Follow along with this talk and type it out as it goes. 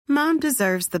Mom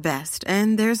deserves the best,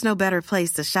 and there's no better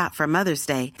place to shop for Mother's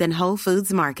Day than Whole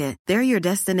Foods Market. They're your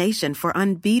destination for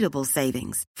unbeatable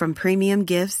savings, from premium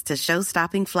gifts to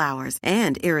show-stopping flowers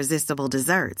and irresistible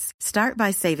desserts. Start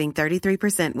by saving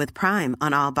 33% with Prime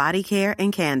on all body care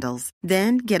and candles.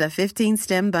 Then get a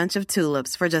 15-stem bunch of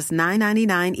tulips for just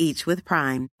 $9.99 each with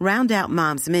Prime. Round out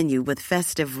Mom's menu with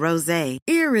festive rosé,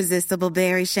 irresistible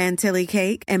berry chantilly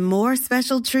cake, and more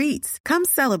special treats. Come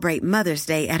celebrate Mother's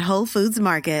Day at Whole Foods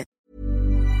Market.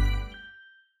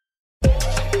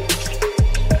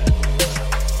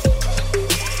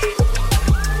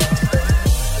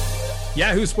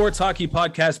 Yahoo Sports Hockey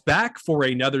Podcast back for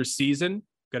another season.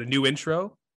 Got a new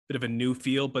intro, bit of a new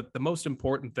feel, but the most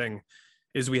important thing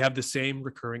is we have the same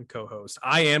recurring co-host.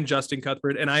 I am Justin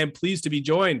Cuthbert, and I am pleased to be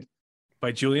joined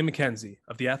by Julian McKenzie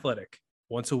of The Athletic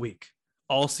once a week,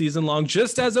 all season long,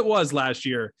 just as it was last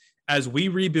year, as we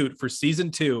reboot for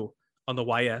season 2 on the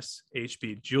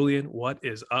YSHB. Julian, what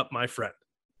is up, my friend?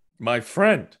 My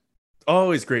friend,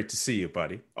 always great to see you,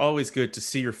 buddy. Always good to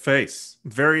see your face.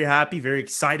 I'm very happy, very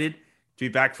excited to be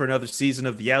back for another season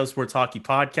of the Yahoo Sports Hockey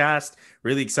Podcast.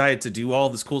 Really excited to do all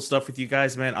this cool stuff with you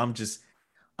guys, man. I'm just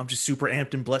super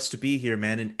amped and blessed to be here,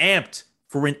 man, and amped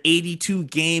for an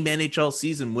 82-game NHL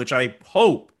season, which I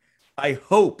hope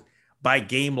by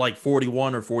game like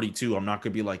 41 or 42, I'm not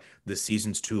gonna be like, this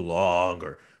season's too long,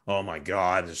 or oh my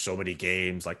God, there's so many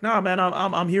games. Like, nah, man,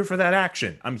 I'm here for that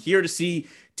action. I'm here to see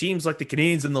teams like the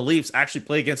Canadiens and the Leafs actually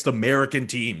play against American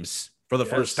teams for the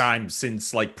first time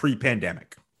since like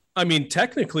pre-pandemic. I mean,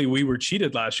 technically, we were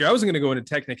cheated last year. I wasn't going to go into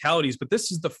technicalities, but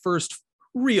this is the first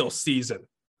real season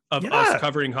of us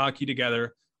covering hockey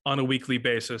together on a weekly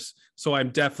basis. So I'm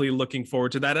definitely looking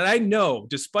forward to that. And I know,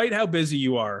 despite how busy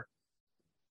you are,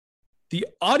 the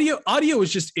audio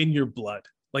is just in your blood.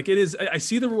 Like it is. I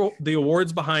see the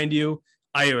awards behind you.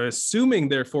 I am assuming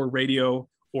they're for radio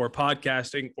or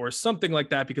podcasting or something like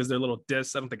that, because they're little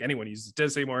discs. I don't think anyone uses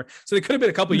discs anymore. So they could have been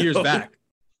a couple years back.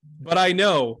 But I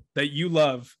know that you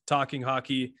love talking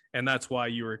hockey, and that's why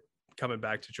you were coming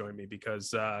back to join me,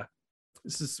 because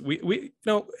this is we you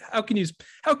know, how can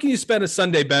you spend a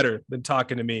Sunday better than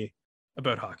talking to me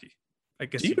about hockey? I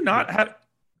guess Do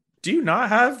you not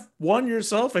have one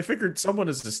yourself? I figured someone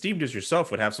as esteemed as yourself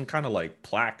would have some kind of like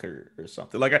plaque or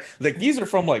something. Like these are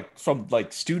from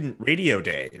student radio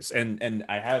days, and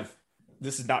I have.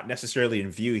 This is not necessarily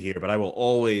in view here, but I will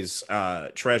always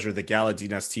treasure the Gala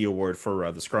Dynasty Award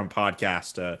for the Scrum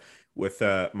podcast with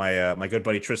my good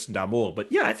buddy Tristan Damoul.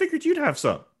 But yeah, I figured you'd have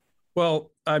some.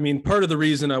 Well, I mean, part of the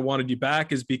reason I wanted you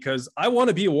back is because I want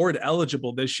to be award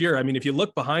eligible this year. I mean, if you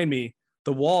look behind me,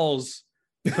 the walls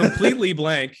completely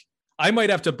blank. I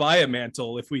might have to buy a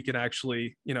mantle if we can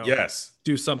actually,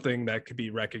 do something that could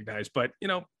be recognized. But,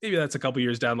 maybe that's a couple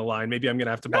years down the line. Maybe I'm going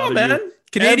to have to bother you.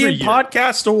 Canadian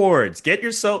Podcast Awards. Get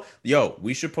yourself.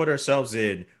 We should put ourselves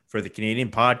in for the Canadian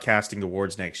Podcasting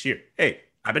Awards next year. Hey,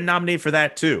 I've been nominated for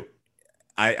that too.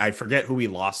 I forget who we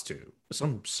lost to.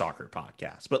 Some soccer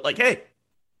podcast. But hey,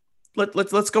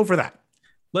 let's go for that.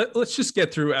 Let's just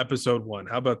get through episode 1.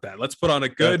 How about that? Let's put on a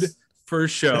good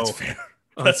first show. That's fair.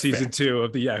 On season 2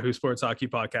 of the Yahoo Sports Hockey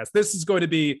Podcast. This is going to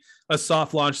be a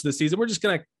soft launch this season. We're just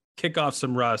going to kick off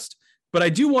some rust. But I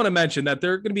do want to mention that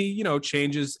there are going to be,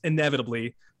 changes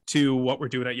inevitably to what we're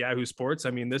doing at Yahoo Sports.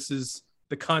 I mean, this is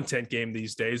the content game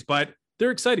these days, but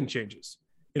they're exciting changes.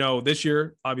 This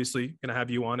year, obviously, going to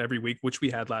have you on every week, which we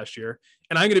had last year.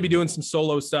 And I'm going to be doing some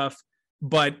solo stuff.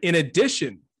 But in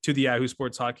addition to the Yahoo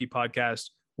Sports Hockey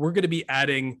Podcast, we're going to be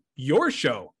adding your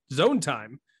show, Zone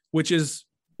Time, which was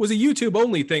a YouTube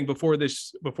only thing before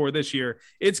this year.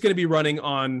 It's going to be running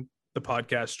on the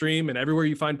podcast stream, and everywhere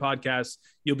you find podcasts,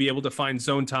 you'll be able to find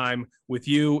Zone Time with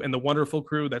you and the wonderful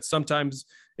crew that sometimes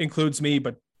includes me,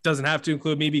 but doesn't have to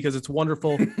include me because it's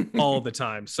wonderful all the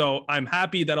time. So I'm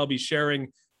happy that I'll be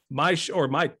sharing my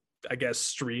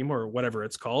stream or whatever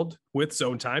it's called with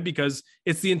Zone Time, because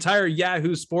it's the entire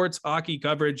Yahoo Sports hockey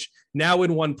coverage now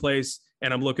in one place.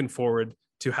 And I'm looking forward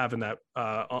to having that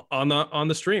on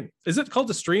the stream. Is it called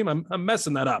the stream? I'm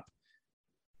messing that up.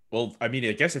 Well, I mean,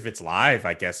 I guess if it's live,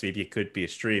 I guess maybe it could be a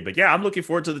stream. But yeah, I'm looking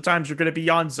forward to the times you're going to be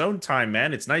on Zone Time,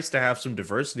 man. It's nice to have some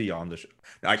diversity on the show.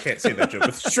 I can't say that joke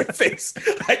with a straight face.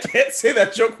 I can't say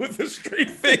that joke with a straight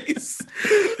face.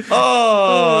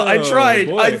 Oh, I tried.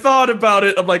 Boy. I thought about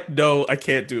it. I'm like, no, I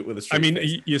can't do it with a straight face. I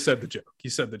mean, you said the joke.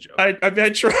 I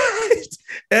tried.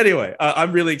 Anyway,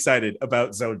 I'm really excited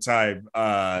about Zone Time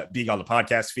being on the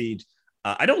podcast feed.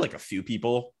 I know a few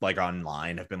people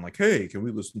online have been like, hey, can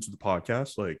we listen to the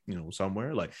podcast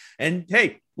somewhere and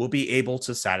hey, we'll be able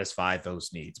to satisfy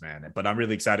those needs, man. But I'm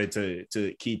really excited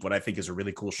to keep what I think is a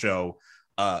really cool show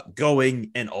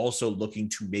going, and also looking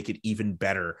to make it even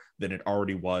better than it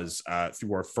already was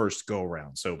through our first go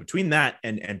around. So between that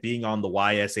and being on the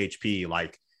YSHP,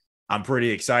 like, I'm pretty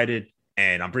excited,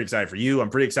 and I'm pretty excited for you. I'm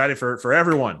pretty excited for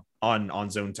everyone on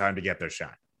Zone Time to get their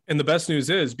shot. And the best news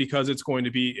is, because it's going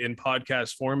to be in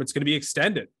podcast form, it's going to be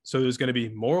extended. So there's going to be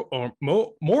more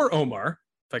Omar,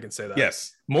 if I can say that.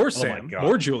 Yes. More Sam,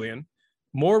 more Julian,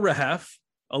 more Rahef,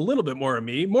 a little bit more of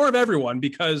me, more of everyone,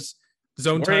 because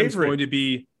Zone Time is going to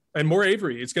be, and more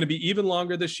Avery. It's going to be even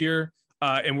longer this year.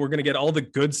 And we're going to get all the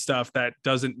good stuff that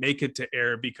doesn't make it to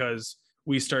air because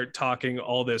we start talking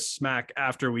all this smack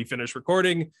after we finish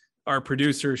recording. Our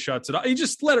producer shuts it off. You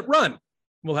just let it run.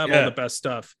 We'll have all the best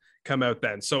stuff come out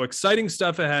then. So exciting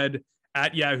stuff ahead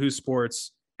at Yahoo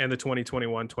Sports and the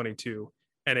 2021-22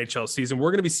 NHL season. We're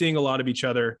going to be seeing a lot of each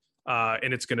other,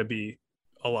 and it's going to be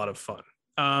a lot of fun.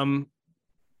 And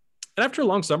after a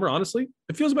long summer, honestly,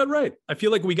 it feels about right. I feel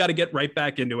like we got to get right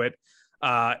back into it,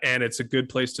 and it's a good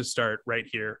place to start right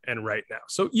here and right now.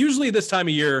 So usually this time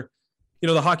of year, you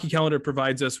know, the hockey calendar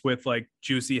provides us with like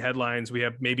juicy headlines. We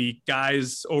have maybe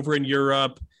guys over in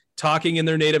Europe talking in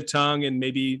their native tongue and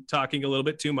maybe talking a little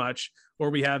bit too much,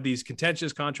 or we have these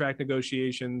contentious contract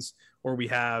negotiations, or we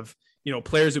have, you know,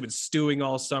 players who've been stewing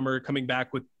all summer coming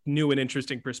back with new and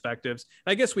interesting perspectives.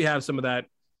 And I guess we have some of that,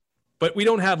 but we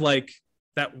don't have like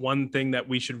that one thing that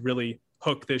we should really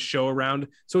hook this show around.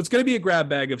 So it's going to be a grab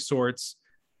bag of sorts.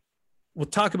 We'll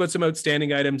talk about some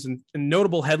outstanding items and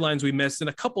notable headlines we missed and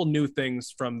a couple new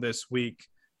things from this week.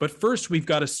 But first, we've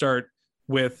got to start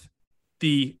with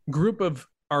the group of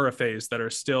RFAs that are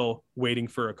still waiting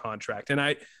for a contract. And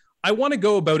I want to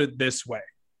go about it this way.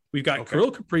 We've got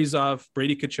Kirill Kaprizov,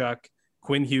 Brady Tkachuk,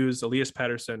 Quinn Hughes, Elias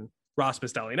Pettersson,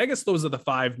 Rasmus Dahlin. I guess those are the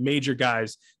five major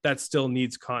guys that still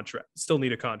need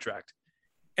a contract.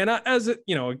 And as a,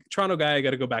 you know, a Toronto guy, I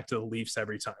got to go back to the Leafs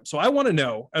every time. So I want to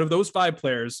know, out of those five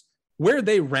players, where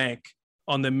they rank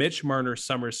on the Mitch Marner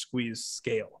summer squeeze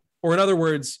scale. Or in other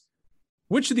words,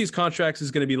 which of these contracts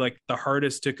is going to be like the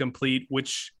hardest to complete?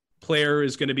 Which player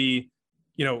is going to be,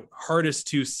 you know, hardest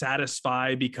to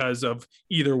satisfy because of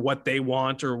either what they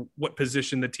want or what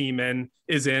position the team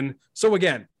is in. So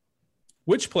again,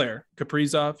 which player,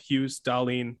 Kaprizov, Hughes,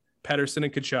 Dahlin, Pettersson,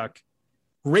 and Tkachuk,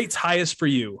 rates highest for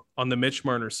you on the Mitch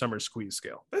Marner summer squeeze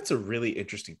scale? That's a really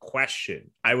interesting question.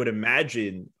 I would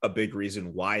imagine a big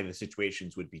reason why the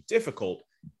situations would be difficult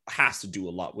has to do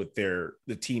a lot with the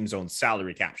team's own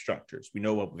salary cap structures. We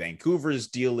know what Vancouver's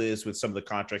deal is with some of the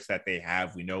contracts that they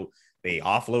have. We know they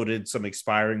offloaded some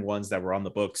expiring ones that were on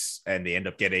the books, and they end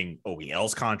up getting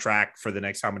OEL's contract for the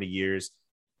next how many years.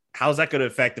 How's that going to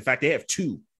affect the fact they have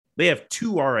two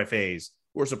RFAs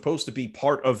who are supposed to be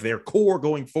part of their core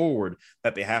going forward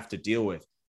that they have to deal with?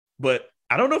 But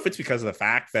I don't know if it's because of the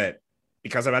fact that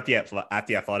because I'm at the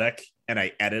Athletic and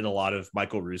I edit a lot of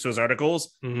Michael Russo's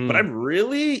articles, but I'm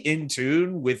really in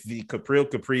tune with the Kirill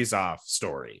Kaprizov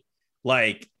story.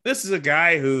 Like, this is a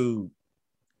guy who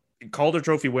Calder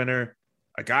Trophy winner,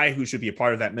 a guy who should be a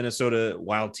part of that Minnesota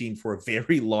Wild team for a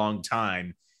very long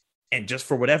time. And just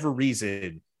for whatever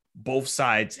reason, both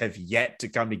sides have yet to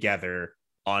come together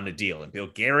on a deal. And Bill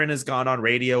Guerin has gone on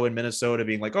radio in Minnesota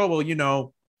being like, oh, well, you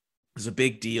know, it's a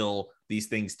big deal. These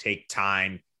things take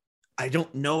time. I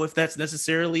don't know if that's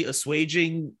necessarily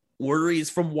assuaging worries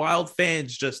from Wild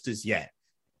fans just as yet.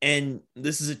 And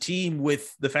this is a team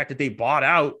with the fact that they bought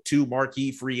out two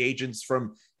marquee free agents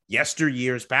from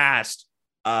yesteryears past,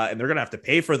 and they're going to have to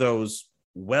pay for those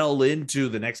well into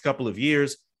the next couple of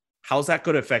years. How's that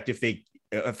going to affect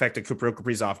a Kirill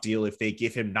Kaprizov deal if they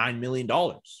give him $9 million,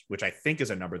 which I think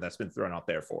is a number that's been thrown out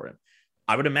there for him?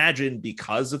 I would imagine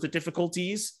because of the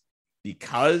difficulties,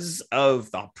 because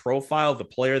of the profile of the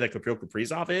player that Kirill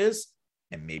Kaprizov is,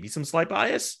 and maybe some slight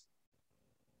bias,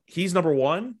 he's number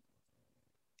one.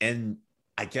 And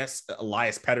I guess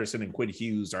Elias Pettersson and Quinn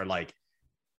Hughes are like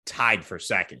tied for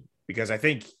second, because I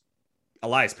think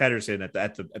Elias Pettersson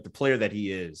at the player that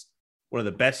he is, one of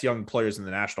the best young players in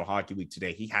the National Hockey League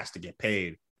today, he has to get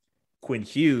paid. Quinn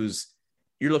Hughes,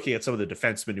 you're looking at some of the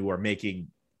defensemen who are making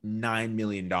 $9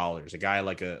 million. A guy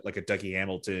like a Dougie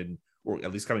Hamilton, or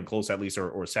at least coming close, at least,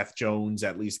 or Seth Jones,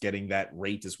 at least getting that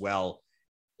rate as well.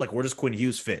 Like, where does Quinn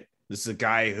Hughes fit? This is a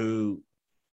guy who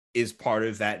is part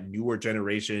of that newer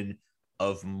generation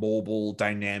of mobile,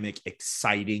 dynamic,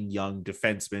 exciting young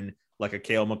defensemen like a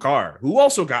Cale Makar, who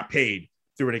also got paid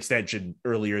through an extension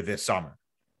earlier this summer.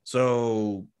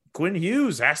 So Quinn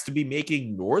Hughes has to be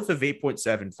making north of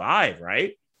 8.75,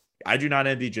 right? I do not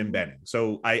envy Jim Benning.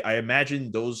 So I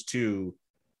imagine those two,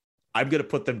 I'm going to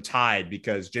put them tied,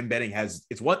 because Jim Benning has,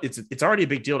 it's already a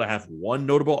big deal to have one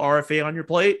notable RFA on your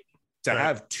plate. To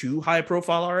have two high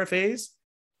profile RFAs,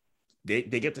 They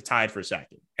get to tied for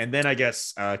second. And then I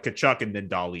guess Tkachuk and then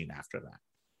Dahlin after that.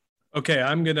 Okay,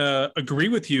 I'm going to agree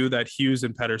with you that Hughes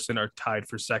and Pettersson are tied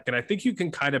for second. I think you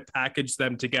can kind of package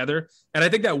them together, and I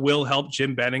think that will help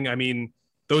Jim Benning. I mean,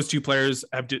 those two players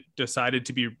have decided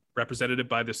to be represented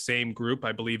by the same group.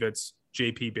 I believe it's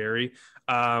JP Barry.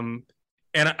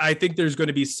 And I think there's going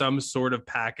to be some sort of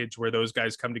package where those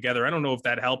guys come together. I don't know if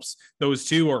that helps those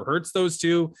two or hurts those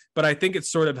two, but I think it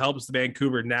sort of helps the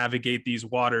Vancouver navigate these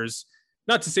waters.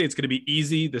 Not to say it's going to be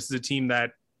easy. This is a team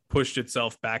that pushed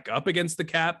itself back up against the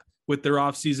cap with their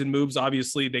offseason moves.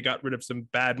 Obviously, they got rid of some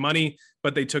bad money,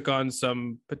 but they took on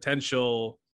some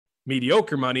potential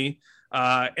mediocre money.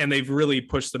 And they've really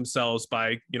pushed themselves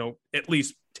by, at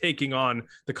least taking on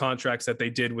the contracts that they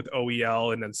did with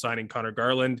OEL and then signing Connor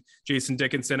Garland, Jason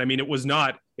Dickinson. I mean, it was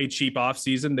not a cheap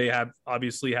offseason. They have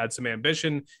obviously had some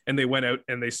ambition, and they went out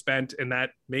and they spent, and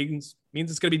that means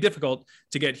it's going to be difficult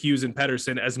to get Hughes and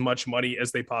Pettersson as much money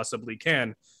as they possibly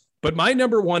can. But my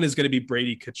number one is going to be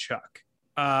Brady Tkachuk.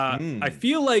 I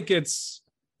feel like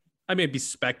I may be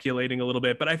speculating a little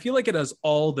bit, but I feel like it has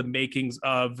all the makings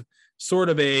of sort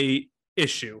of a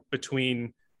issue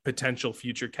between potential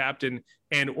future captain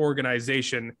and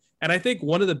organization. And I think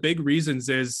one of the big reasons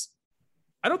is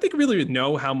I don't think we really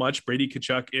know how much Brady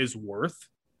Tkachuk is worth.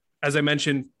 As I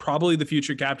mentioned, probably the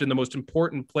future captain, the most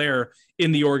important player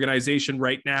in the organization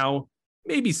right now,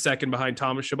 maybe second behind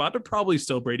Thomas Chabot, but probably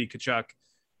still Brady Tkachuk.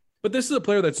 But this is a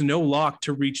player that's no lock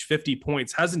to reach 50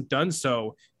 points, hasn't done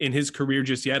so in his career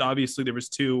just yet. Obviously, there was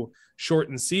 2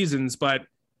 shortened seasons, but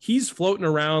he's floating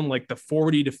around like the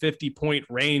 40 to 50 point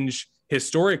range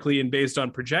historically and based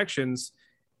on projections.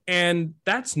 And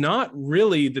that's not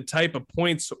really the type of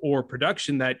points or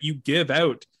production that you give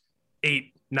out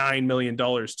 $8-9 million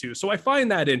to. So I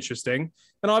find that interesting.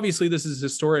 And obviously, this is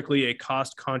historically a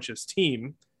cost-conscious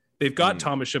team. They've got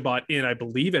Thomas Chabot in, I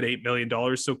believe, at $8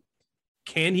 million. So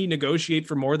can he negotiate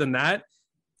for more than that?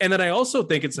 And then I also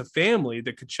think it's a family,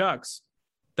 the Tkachuks,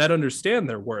 that understand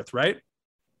their worth, right?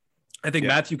 I think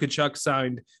Matthew Tkachuk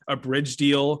signed a bridge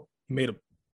deal. He made a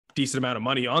decent amount of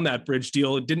money on that bridge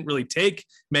deal. It didn't really take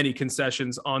many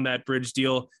concessions on that bridge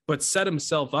deal, but set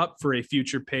himself up for a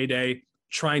future payday,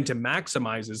 trying to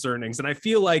maximize his earnings. And I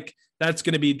feel like that's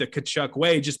going to be the Tkachuk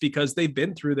way, just because they've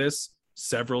been through this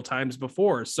several times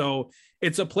before. So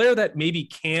it's a player that maybe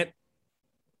can't,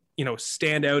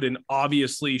 stand out and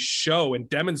obviously show and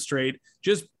demonstrate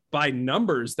just by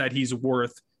numbers that he's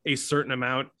worth a certain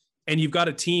amount. And you've got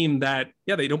a team that,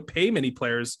 they don't pay many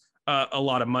players a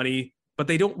lot of money, but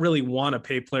they don't really want to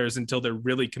pay players until they're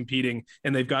really competing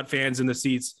and they've got fans in the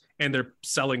seats and they're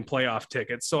selling playoff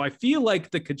tickets. So I feel like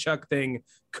the Tkachuk thing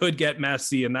could get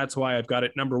messy, and that's why I've got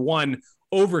it number one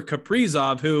over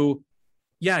Kaprizov, who,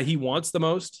 he wants the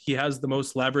most. He has the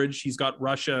most leverage. He's got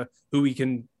Russia, who he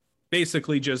can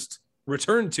basically just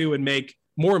return to and make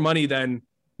more money than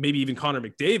maybe even Connor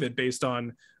McDavid based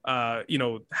on,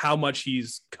 how much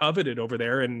he's coveted over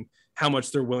there and how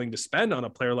much they're willing to spend on a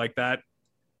player like that.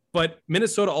 But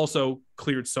Minnesota also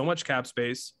cleared so much cap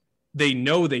space. They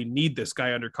know they need this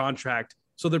guy under contract.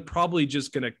 So they're probably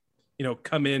just going to,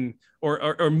 come in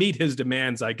or meet his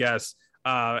demands, I guess,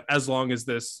 as long as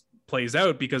this plays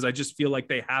out, because I just feel like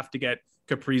they have to get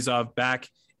Kaprizov back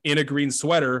in a green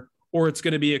sweater or it's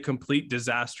going to be a complete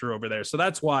disaster over there. So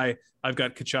that's why I've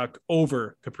got Tkachuk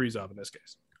over Kaprizov in this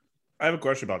case. I have a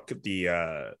question about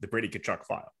the Brady Tkachuk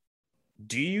file.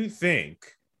 Do you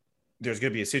think there's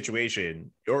going to be a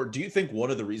situation, or do you think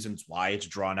one of the reasons why it's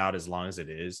drawn out as long as it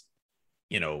is,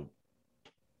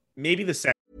 maybe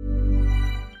the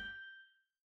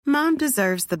Mom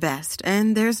deserves the best,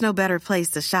 and there's no better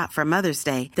place to shop for Mother's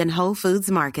Day than Whole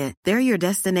Foods Market. They're your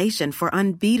destination for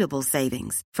unbeatable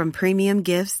savings, from premium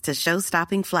gifts to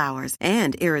show-stopping flowers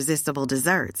and irresistible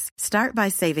desserts. Start by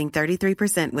saving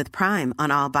 33% with Prime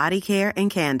on all body care and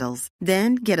candles.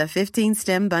 Then get a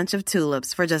 15-stem bunch of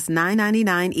tulips for just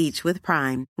 $9.99 each with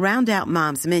Prime. Round out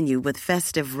Mom's menu with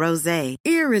festive rosé,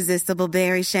 irresistible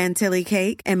berry chantilly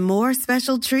cake, and more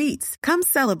special treats. Come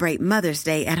celebrate Mother's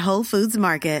Day at Whole Foods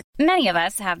Market. Many of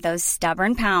us have those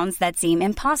stubborn pounds that seem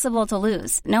impossible to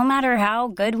lose, no matter how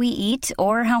good we eat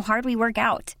or how hard we work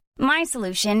out. My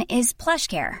solution is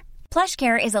PlushCare.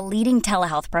 PlushCare is a leading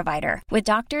telehealth provider with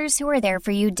doctors who are there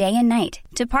for you day and night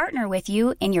to partner with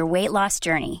you in your weight loss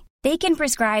journey. They can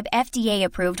prescribe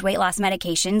FDA-approved weight loss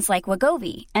medications like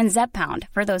Wegovy and Zepbound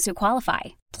for those who qualify.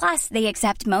 Plus, they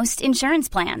accept most insurance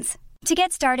plans. To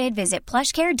get started, visit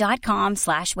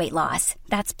plushcare.com/weightloss.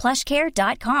 That's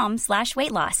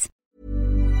plushcare.com/weightloss.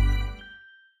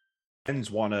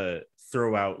 Fans want to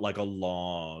throw out like a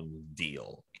long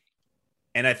deal.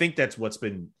 And I think that's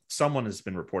someone has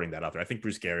been reporting that out there. I think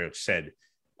Bruce Garrioch said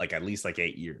like at least like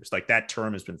 8 years. Like that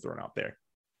term has been thrown out there.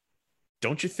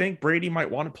 Don't you think Brady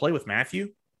might want to play with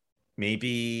Matthew?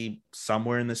 Maybe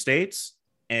somewhere in the States,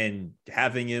 and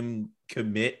having him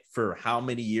commit for how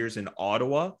many years in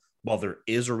Ottawa while there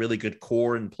is a really good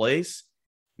core in place.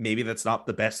 Maybe that's not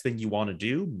the best thing you want to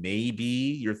do. Maybe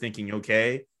you're thinking,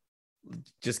 okay,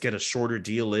 just get a shorter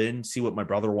deal in, see what my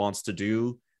brother wants to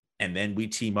do, and then we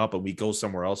team up and we go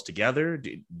somewhere else together.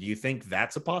 Do you think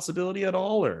that's a possibility at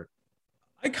all? Or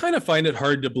I kind of find it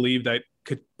hard to believe that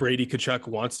Brady Tkachuk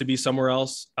wants to be somewhere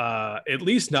else, at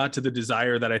least not to the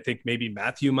desire that I think maybe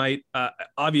Matthew might.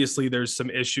 Obviously, there's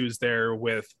some issues there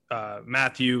with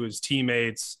Matthew, his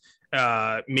teammates.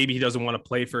 Maybe he doesn't want to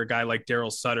play for a guy like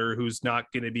Daryl Sutter, who's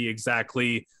not going to be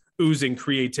exactly oozing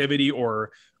creativity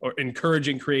or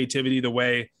encouraging creativity the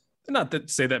way. Not to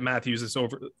say that Matthew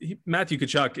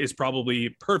Tkachuk is probably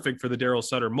perfect for the Daryl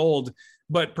Sutter mold,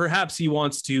 but perhaps he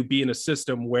wants to be in a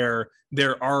system where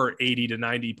there are 80 to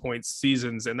 90 point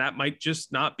seasons, and that might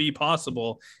just not be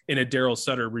possible in a Daryl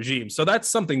Sutter regime. So that's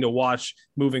something to watch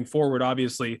moving forward,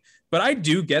 obviously. But I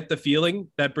do get the feeling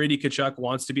that Brady Tkachuk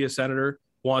wants to be a Senator,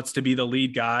 wants to be the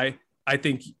lead guy. I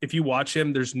think if you watch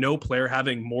him, there's no player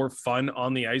having more fun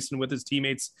on the ice and with his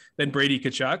teammates than Brady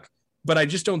Tkachuk. But I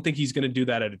just don't think he's going to do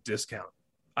that at a discount.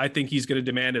 I think he's going to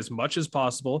demand as much as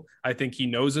possible. I think he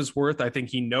knows his worth. I think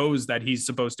he knows that he's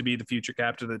supposed to be the future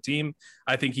captain of the team.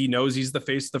 I think he knows he's the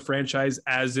face of the franchise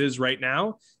as is right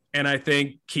now. And I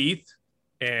think Keith,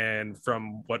 and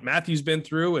from what Matthew's been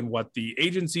through and what the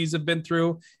agencies have been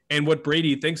through and what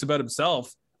Brady thinks about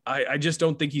himself, I just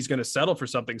don't think he's going to settle for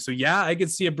something. So yeah, I could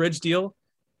see a bridge deal.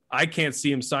 I can't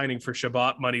see him signing for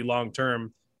Shabbat money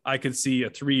long-term. I could see a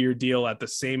 3-year deal at the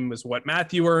same as what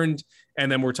Matthew earned.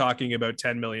 And then we're talking about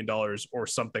 $10 million or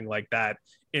something like that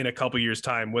in a couple years'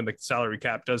 time when the salary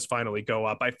cap does finally go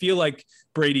up. I feel like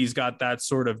Brady's got that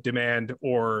sort of demand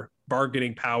or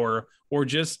bargaining power, or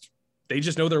they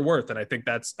just know their worth. And I think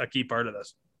that's a key part of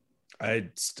this.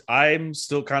 I'm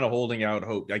still kind of holding out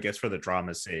hope, I guess, for the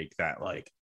drama's sake, that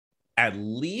like at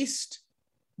least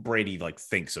Brady like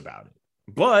thinks about it.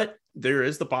 But there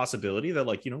is the possibility that,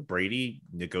 like, Brady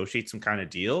negotiates some kind of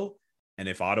deal. And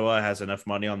if Ottawa has enough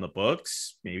money on the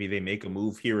books, maybe they make a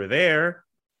move here or there.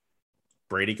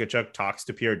 Brady Tkachuk talks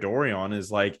to Pierre Dorion, is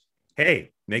like,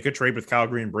 hey, make a trade with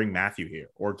Calgary and bring Matthew here,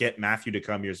 or get Matthew to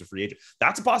come here as a free agent.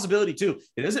 That's a possibility too.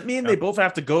 It doesn't mean they both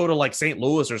have to go to like St.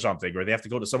 Louis or something, or they have to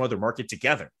go to some other market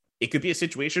together. It could be a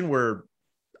situation where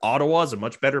Ottawa is a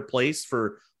much better place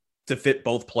to fit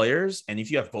both players. And if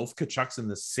you have both Tkachuks in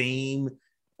the same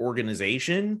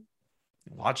organization,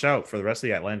 watch out for the rest of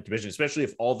the Atlantic Division, especially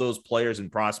if all those players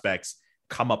and prospects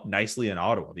come up nicely in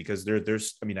Ottawa, because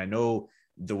I know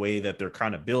the way that they're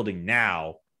kind of building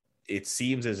now, it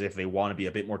seems as if they want to be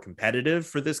a bit more competitive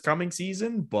for this coming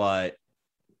season, but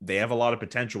they have a lot of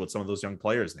potential with some of those young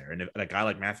players there. And a guy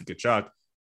like Matthew Tkachuk,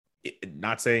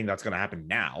 not saying that's going to happen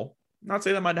now, not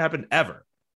saying that might happen ever,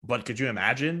 but could you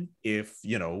imagine if,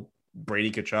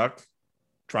 Brady Tkachuk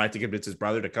tried to convince his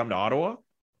brother to come to Ottawa?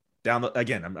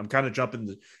 Again, I'm kind of jumping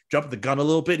the gun a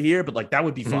little bit here, but like that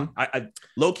would be fun. I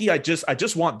low-key, I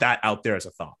just want that out there as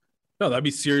a thought. No, that'd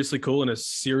be seriously cool and a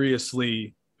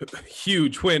seriously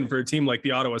huge win for a team like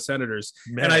the Ottawa Senators.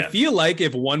 Man. And I feel like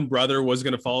if one brother was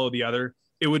going to follow the other,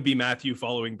 it would be Matthew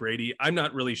following Brady. I'm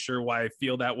not really sure why I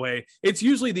feel that way. It's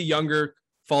usually the younger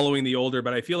following the older,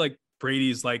 but I feel like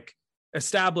Brady's like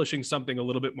establishing something a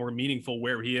little bit more meaningful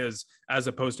where he is, as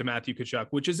opposed to Matthew Tkachuk,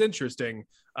 which is interesting,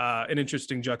 an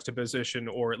interesting juxtaposition,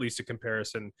 or at least a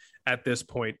comparison at this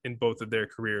point in both of their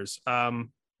careers.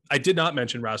 I did not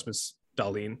mention Rasmus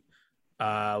Dahlin.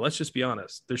 Let's just be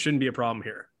honest. There shouldn't be a problem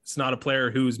here. It's not a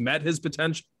player who's met his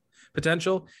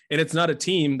potential, and it's not a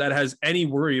team that has any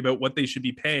worry about what they should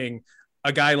be paying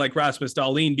a guy like Rasmus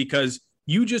Dahlin, because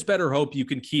you just better hope you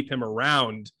can keep him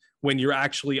around when you're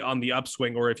actually on the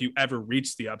upswing, or if you ever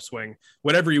reach the upswing.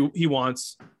 Whatever he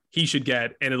wants, he should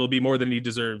get, and it'll be more than he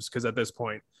deserves, because at this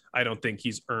point, I don't think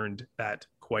he's earned that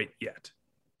quite yet.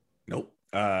 Nope.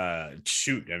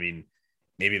 Shoot. I mean,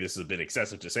 maybe this is a bit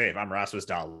excessive to say. If I'm Rasmus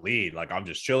Dahlin, like, I'm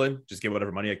just chilling, just get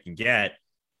whatever money I can get.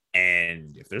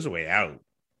 And if there's a way out,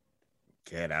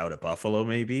 get out of Buffalo,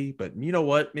 maybe. But you know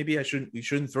what? Maybe we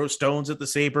shouldn't throw stones at the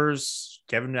Sabres.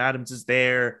 Kevin Adams is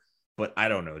there. But I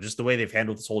don't know, just the way they've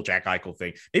handled this whole Jack Eichel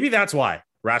thing. Maybe that's why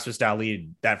Rasmus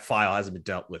Dahlin, that file hasn't been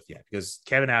dealt with yet, because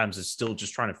Kevin Adams is still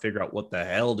just trying to figure out what the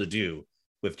hell to do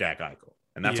with Jack Eichel.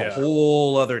 And that's a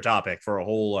whole other topic for a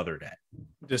whole other day.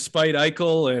 Despite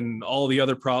Eichel and all the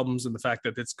other problems, and the fact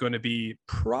that it's going to be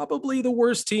probably the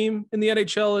worst team in the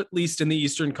NHL, at least in the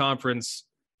Eastern Conference,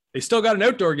 they still got an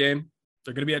outdoor game.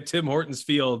 They're going to be at Tim Hortons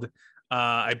Field,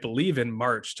 I believe in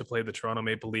March, to play the Toronto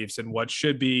Maple Leafs in what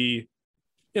should be,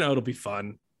 it'll be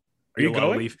fun. Are you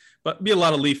going? But be a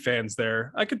lot of Leaf fans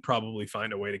there. I could probably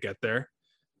find a way to get there.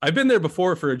 I've been there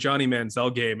before for a Johnny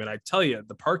Manziel game, and I tell you,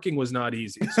 the parking was not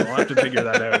easy. So I'll have to figure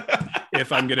that out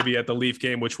if I'm going to be at the Leaf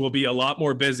game, which will be a lot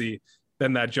more busy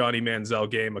than that Johnny Manziel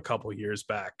game a couple years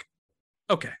back.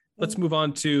 Okay, let's move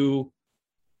on to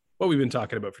what we've been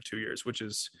talking about for 2 years, which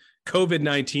is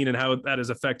COVID-19 and how that is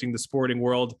affecting the sporting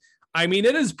world. I mean,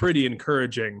 it is pretty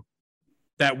encouraging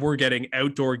that we're getting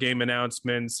outdoor game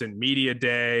announcements and media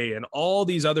day and all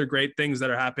these other great things that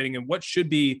are happening in what should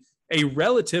be a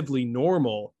relatively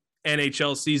normal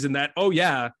NHL season that,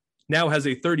 now has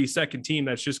a 30-second team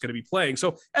that's just going to be playing.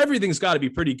 So everything's got to be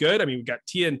pretty good. I mean, we got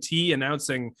TNT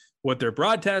announcing what their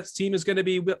broadcast team is going to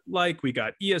be like. We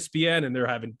got ESPN, and they're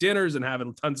having dinners and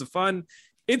having tons of fun.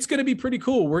 It's going to be pretty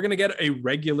cool. We're going to get a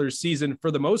regular season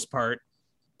for the most part,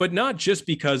 but not just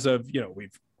because of,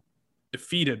 we've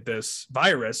defeated this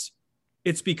virus.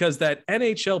 It's because that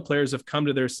NHL players have come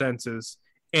to their senses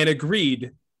and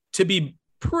agreed to be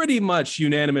pretty much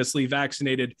unanimously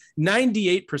vaccinated.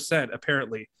 98%,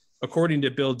 apparently, according to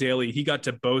Bill Daly. He got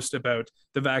to boast about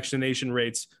the vaccination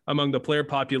rates among the player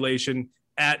population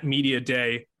at Media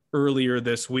Day earlier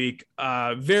this week.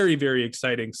 Very, very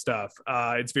exciting stuff.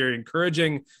 It's very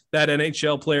encouraging that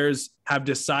NHL players have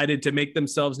decided to make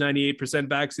themselves 98%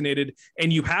 vaccinated.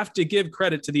 And you have to give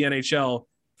credit to the NHL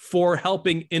for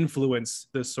helping influence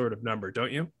this sort of number,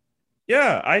 don't you?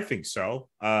 Yeah, I think so.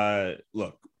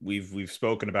 Look, we've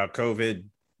spoken about COVID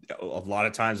a lot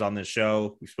of times on this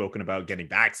show. We've spoken about getting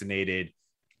vaccinated.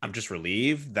 I'm just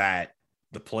relieved that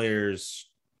the players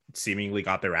seemingly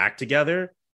got their act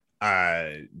together.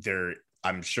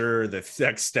 I'm sure the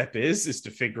next step is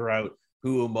to figure out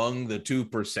who among the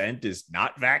 2% is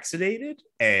not vaccinated.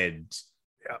 And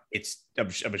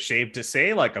I'm ashamed to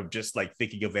say, I'm just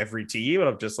thinking of every team, and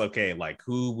I'm just okay,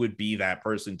 who would be that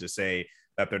person to say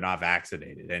that they're not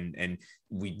vaccinated? And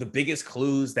the biggest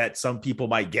clues that some people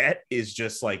might get is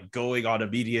just going on a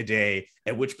media day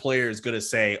and which player is going to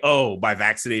say, oh, my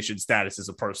vaccination status is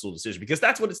a personal decision, because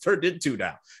that's what it's turned into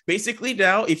now. Basically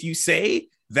now, if you say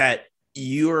that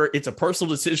it's a personal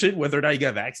decision whether or not you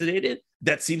got vaccinated,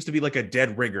 that seems to be like a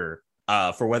dead ringer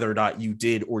for whether or not you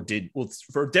did or did. Well,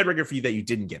 for a dead ringer for you that you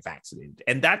didn't get vaccinated.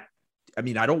 And that, I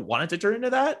mean, I don't want it to turn into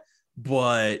that,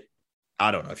 but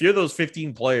I don't know. If you're those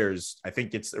 15 players, I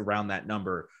think it's around that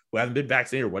number, who haven't been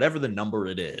vaccinated, or whatever the number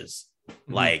it is.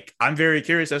 Mm-hmm. I'm very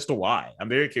curious as to why. I'm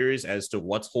very curious as to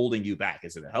what's holding you back.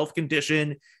 Is it a health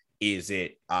condition? Is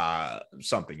it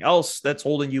something else that's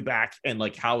holding you back? And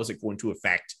how is it going to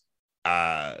affect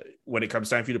when it comes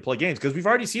time for you to play games? Because we've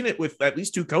already seen it with at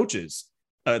least two coaches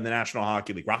in the National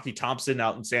Hockey League. Rocky Thompson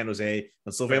out in San Jose,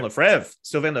 and Sylvain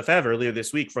Lefebvre earlier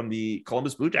this week from the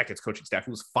Columbus Blue Jackets coaching staff,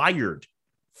 who was fired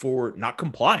for not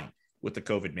complying with the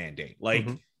COVID mandate.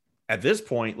 At this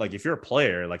point, if you're a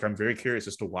player, I'm very curious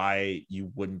as to why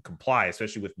you wouldn't comply,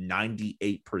 especially with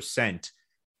 98%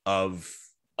 of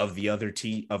the other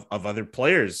team of other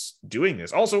players doing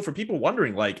this. Also, for people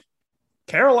wondering,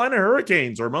 Carolina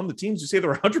Hurricanes are among the teams who say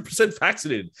they're 100%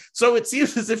 vaccinated. So it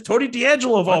seems as if Tony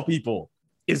DeAngelo, of all people,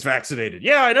 is vaccinated.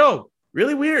 Yeah, I know.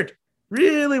 Really weird.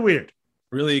 Really weird.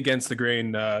 Really against the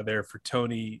grain there for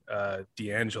Tony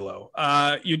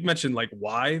DeAngelo. You'd mentioned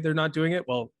why they're not doing it.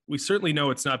 Well, we certainly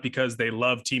know it's not because they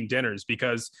love team dinners,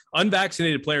 because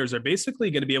unvaccinated players are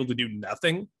basically going to be able to do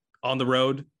nothing on the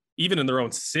road, even in their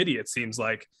own city, it seems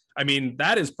like. I mean,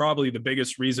 that is probably the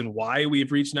biggest reason why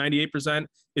we've reached 98%,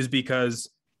 is because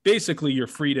basically your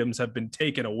freedoms have been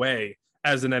taken away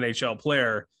as an NHL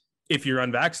player if you're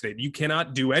unvaccinated. You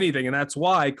cannot do anything, and that's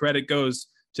why credit goes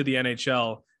to the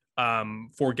NHL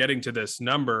for getting to this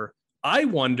number. I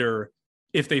wonder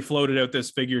if they floated out this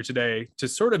figure today to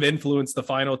sort of influence the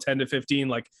final 10 to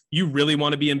 15. You really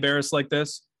want to be embarrassed like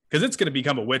this? Because it's going to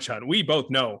become a witch hunt. We both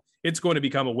know it's going to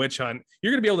become a witch hunt.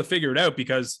 You're going to be able to figure it out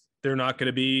because they're not going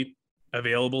to be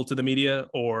available to the media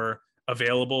or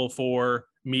available for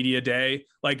media day.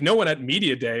 No one at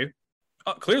media day,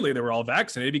 clearly they were all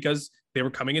vaccinated because they were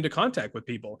coming into contact with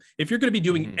people. If you're going to be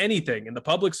doing anything in the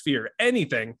public sphere,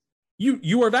 anything,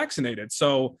 you are vaccinated.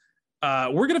 So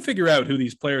we're going to figure out who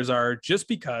these players are, just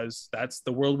because that's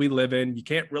the world we live in. You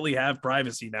can't really have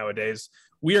privacy nowadays.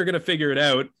 We are going to figure it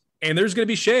out. And there's going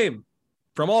to be shame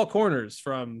from all corners,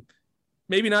 from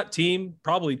maybe not team,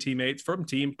 probably teammates, from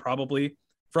team, probably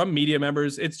from media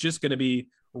members. It's just going to be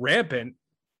rampant.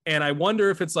 And I wonder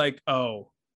if it's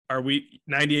oh, are we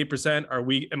 98%?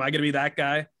 Am I going to be that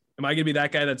guy? Am I going to be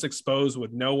that guy that's exposed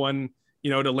with no one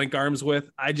to link arms with.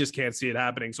 I just can't see it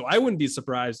happening. So I wouldn't be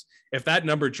surprised if that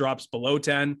number drops below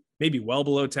 10, maybe well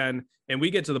below 10, and we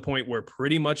get to the point where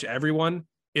pretty much everyone,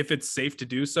 if it's safe to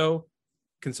do so,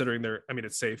 considering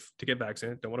it's safe to get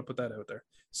vaccinated. Don't want to put that out there.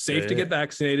 Safe to get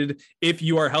vaccinated if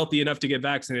you are healthy enough to get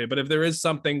vaccinated. But if there is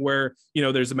something where,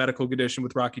 there's a medical condition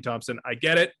with Rocky Thompson, I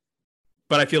get it.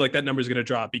 But I feel like that number is going to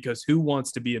drop, because who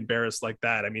wants to be embarrassed like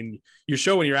that? I mean, you're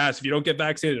showing your ass if you don't get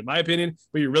vaccinated, in my opinion,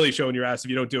 but you're really showing your ass if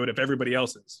you don't do it if everybody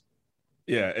else is.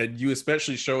 Yeah, and you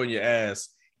especially showing your ass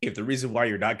if the reason why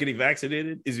you're not getting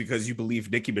vaccinated is because you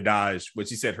believe Nicki Minaj, when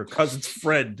she said her cousin's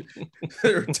friend,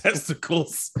 her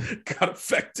testicles got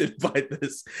affected by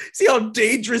this. See how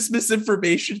dangerous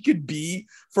misinformation can be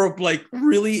from like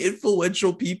really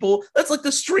influential people? That's like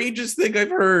the strangest thing I've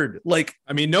heard. Like,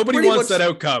 nobody wants that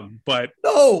outcome, but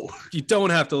no, you don't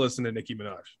have to listen to Nicki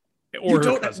Minaj or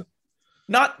her cousin.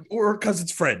 Or her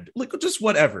cousin's friend. Like, just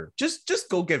whatever. Just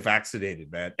go get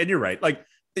vaccinated, man. And you're right. Like,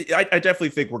 I definitely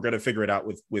think we're going to figure it out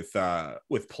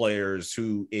with players,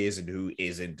 who is and who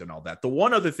isn't and all that. The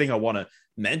one other thing I want to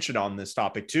mention on this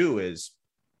topic too is,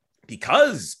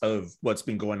 because of what's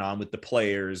been going on with the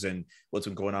players and what's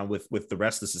been going on with the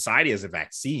rest of society as a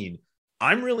vaccine,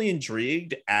 I'm really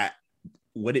intrigued at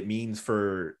what it means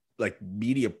for like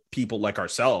media people like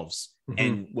ourselves,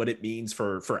 and what it means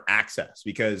for access.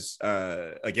 Because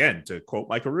again, to quote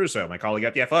Michael Russo, my colleague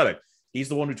at The Athletic, he's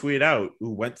the one who tweeted out, who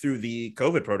went through the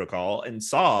COVID protocol and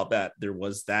saw that there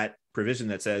was that provision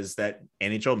that says that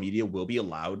NHL media will be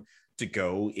allowed to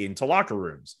go into locker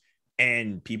rooms.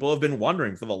 And people have been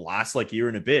wondering for the last year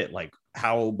and a bit, like,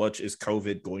 how much is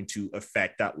COVID going to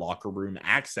affect that locker room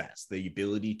access, the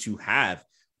ability to have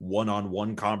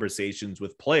one-on-one conversations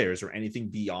with players or anything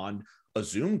beyond a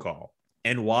Zoom call.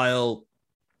 And while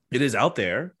it is out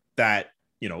there that,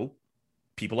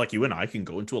 people like you and I can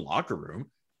go into a locker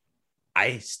room,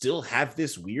 I still have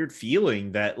this weird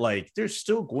feeling that there's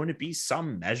still going to be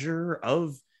some measure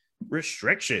of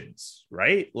restrictions,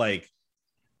 right? Like,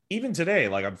 even today,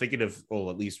 I'm thinking of,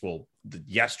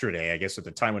 yesterday, I guess at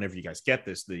the time, whenever you guys get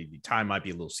this, the time might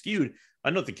be a little skewed. I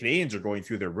know the Canadians are going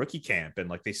through their rookie camp,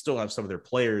 and they still have some of their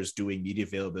players doing media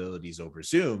availabilities over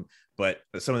Zoom, but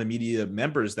some of the media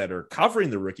members that are covering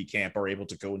the rookie camp are able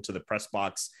to go into the press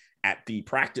box at the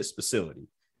practice facility.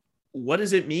 What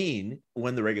does it mean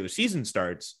when the regular season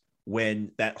starts,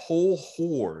 when that whole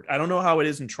horde, I don't know how it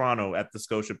is in Toronto at the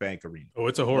Scotiabank Arena. Oh,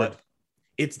 it's a horde.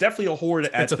 It's definitely a horde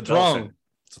at the throng.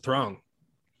 It's a throng.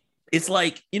 It's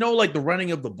like, the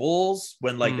running of the bulls,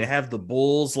 when they have the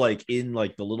bulls in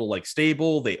the little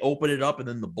stable, they open it up and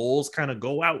then the bulls kind of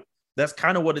go out. That's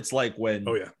kind of what it's like when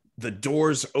the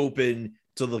doors open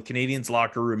to the Canadians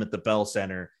locker room at the Bell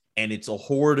Center, and it's a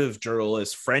horde of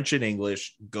journalists, French and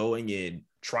English, going in,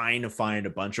 trying to find a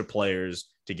bunch of players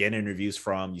to get interviews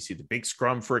from. You see the big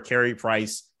scrum for a Carey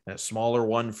Price and a smaller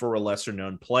one for a lesser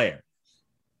known player.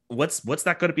 What's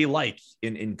that going to be like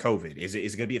in COVID? Is it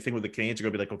going to be a thing where the Canadians are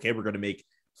going to be like, okay, we're going to make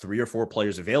 3 or 4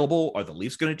 players available? Are the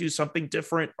Leafs going to do something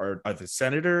different? Are the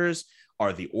Senators?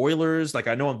 Are the Oilers?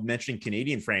 I know I'm mentioning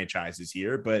Canadian franchises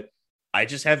here, but I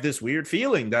just have this weird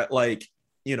feeling that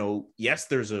yes,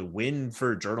 there's a win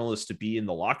for journalists to be in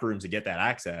the locker rooms to get that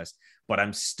access, but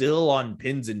I'm still on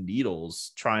pins and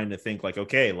needles trying to think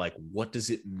okay, what does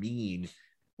it mean?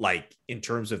 In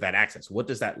terms of that access, what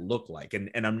does that look like?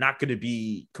 And I'm not going to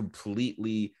be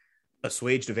completely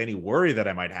assuaged of any worry that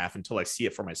I might have until I see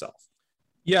it for myself.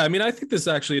 Yeah. I think this is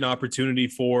actually an opportunity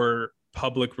for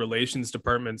public relations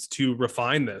departments to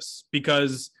refine this,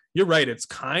 because you're right. It's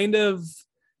kind of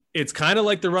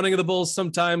like the running of the bulls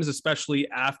sometimes, especially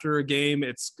after a game.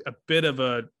 It's a bit of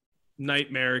a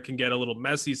nightmare. It can get a little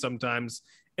messy sometimes.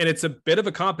 And it's a bit of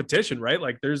a competition, right?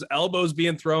 There's elbows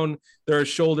being thrown. There are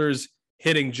shoulders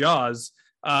hitting jaws,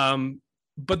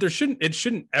 but it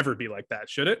shouldn't ever be like that,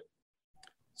 should it?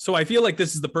 So I feel like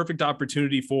this is the perfect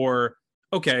opportunity for,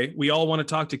 okay, we all want to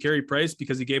talk to Carey Price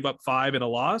because he gave up 5 in a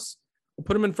loss. We'll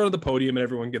put him in front of the podium and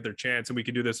everyone get their chance, and we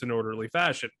can do this in an orderly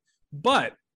fashion.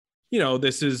 But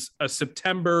this is a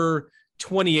September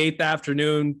 28th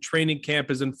afternoon. Training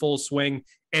camp is in full swing,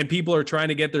 and people are trying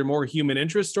to get their more human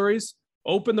interest stories.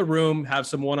 Open the room, have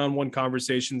some one-on-one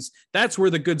conversations. That's where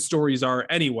the good stories are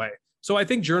anyway. So I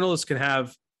think journalists can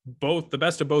have the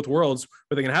best of both worlds,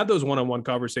 where they can have those one-on-one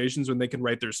conversations when they can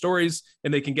write their stories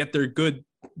and they can get their good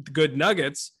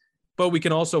nuggets. But we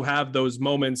can also have those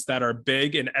moments that are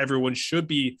big and everyone should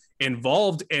be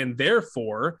involved. And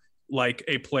therefore, like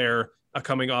a player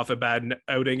coming off a bad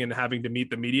outing and having to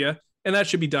meet the media. And that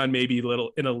should be done maybe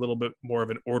in a little bit more of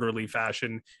an orderly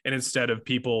fashion. And instead of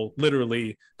people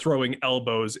literally throwing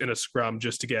elbows in a scrum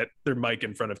just to get their mic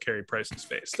in front of Carey Price's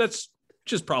face.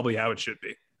 which is probably how it should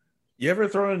be. You ever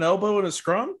thrown an elbow in a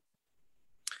scrum?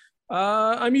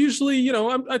 I'm usually,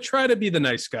 I try to be the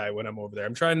nice guy when I'm over there.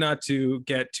 I'm trying not to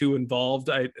get too involved.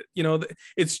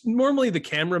 It's normally the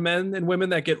cameramen and women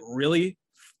that get really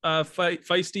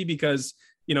feisty because,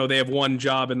 they have one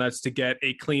job, and that's to get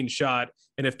a clean shot.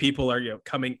 And if people are,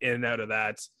 coming in and out of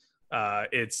that,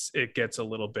 it gets a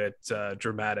little bit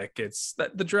dramatic. It's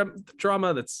that the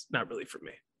drama that's not really for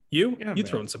me. You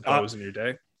thrown some bows in your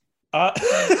day. Did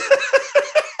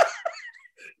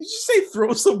you say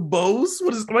throw some bows?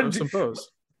 What is some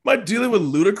bows? Am I dealing with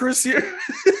Ludacris here?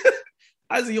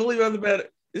 I was the only other man.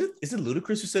 Is it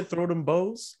Ludacris who said throw them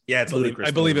bows? Yeah, it's Ludacris.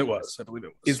 I believe it was.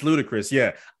 It's Ludacris.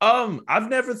 Yeah. I've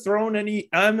never thrown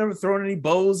any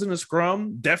bows in a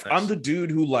scrum. Nice. I'm the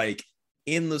dude who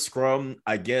in the scrum,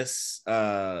 I guess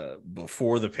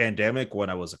before the pandemic, when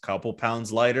I was a couple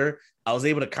pounds lighter, I was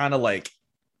able to kind of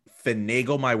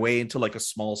finagle my way into a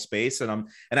small space. And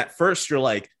at first you're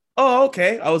like, oh,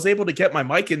 okay. I was able to get my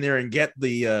mic in there and get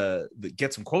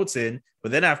get some quotes in.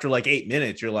 But then after 8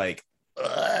 minutes, you're like,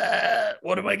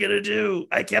 what am I going to do?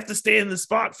 I have to stay in the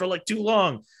spot for too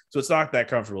long. So it's not that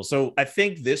comfortable. So I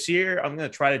think this year I'm going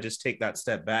to try to just take that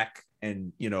step back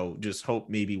and, just hope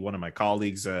maybe one of my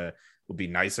colleagues will be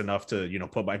nice enough to,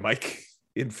 put my mic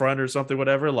in front or something,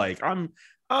 whatever. I'm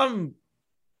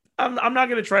not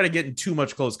going to try to get in too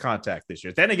much close contact this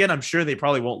year. Then again, I'm sure they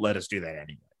probably won't let us do that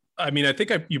anyway. I mean, I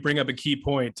think you bring up a key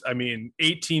point. I mean,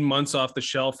 18 months off the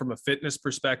shelf from a fitness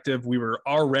perspective, we were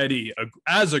already,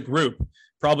 as a group,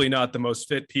 probably not the most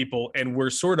fit people. And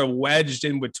we're sort of wedged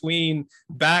in between.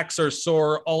 Backs are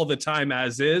sore all the time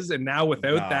as is. And now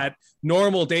without that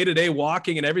normal day-to-day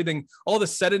walking and everything, all the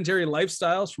sedentary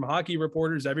lifestyles from hockey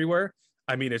reporters everywhere,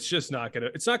 I mean, it's just not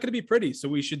going to be pretty. So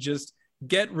we should just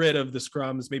get rid of the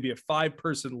scrums. Maybe a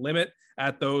 5-person limit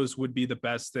at those would be the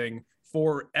best thing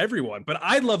for everyone. But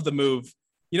I love the move,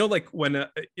 when a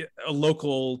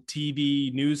local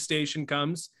TV news station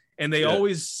comes and they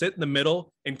always sit in the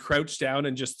middle and crouch down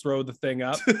and just throw the thing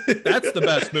up. That's the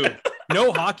best move.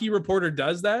 No hockey reporter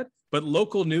does that, but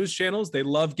local news channels, they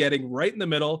love getting right in the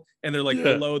middle and they're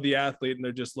below the athlete and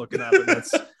they're just looking up. And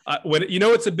that's when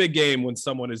it's a big game when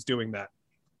someone is doing that.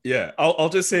 Yeah, I'll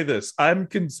just say this. I'm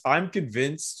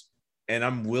convinced, and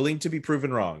I'm willing to be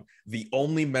proven wrong, the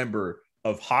only member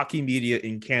of hockey media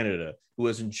in Canada who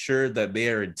has ensured that they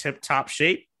are in tip-top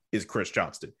shape is Chris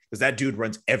Johnston, because that dude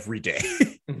runs every day.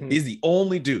 Mm-hmm. He's the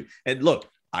only dude. And look,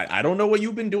 I don't know what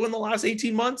you've been doing the last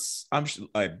 18 months. I'm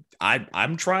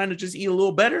trying to just eat a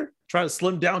little better, try to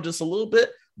slim down just a little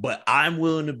bit, but I'm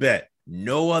willing to bet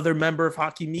no other member of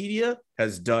hockey media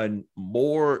has done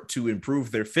more to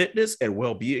improve their fitness and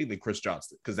well-being than Chris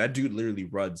Johnston, because that dude literally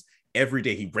runs every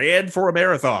day. He ran for a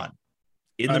marathon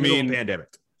in the middle of the pandemic.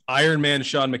 Ironman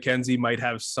Sean McKenzie might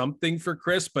have something for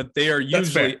Chris, but they are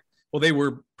usually, they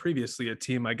were previously a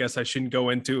team. I guess I shouldn't go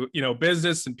into,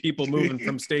 business and people moving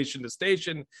from station to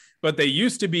station, but they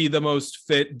used to be the most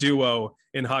fit duo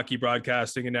in hockey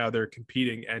broadcasting, and now they're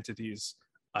competing entities,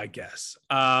 I guess.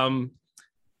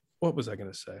 What was I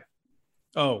going to say?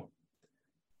 Oh,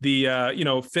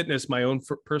 the, fitness, my own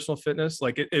personal fitness,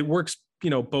 it works,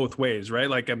 both ways,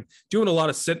 right? I'm doing a lot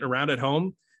of sitting around at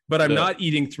home, but I'm not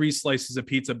eating 3 slices of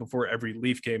pizza before every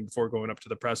Leaf game before going up to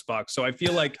the press box. So I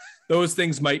feel like those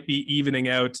things might be evening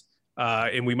out,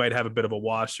 and we might have a bit of a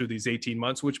wash through these 18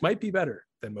 months, which might be better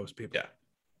than most people. Yeah.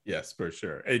 Yes, for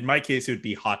sure. In my case, it would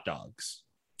be hot dogs.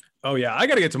 Oh yeah, I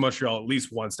got to get to Montreal at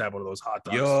least once to have one of those hot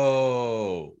dogs.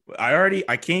 Yo,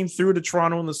 I came through to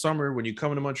Toronto in the summer. When you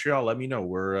come to Montreal, let me know.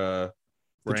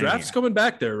 The draft's coming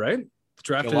back there, right? The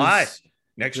draft is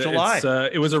next July.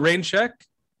 It was a rain check.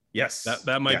 Yes,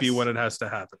 that might be when it has to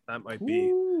happen. That might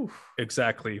be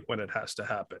exactly when it has to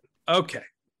happen. Okay,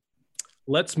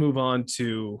 let's move on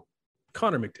to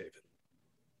Connor McDavid.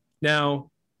 Now,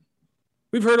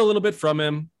 we've heard a little bit from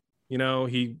him.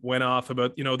 He went off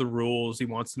about, the rules. He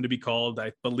wants them to be called.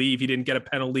 I believe he didn't get a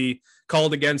penalty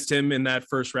called against him in that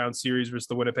first round series versus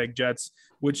the Winnipeg Jets,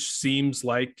 which seems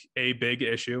like a big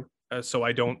issue. So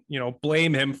I don't,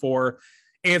 blame him for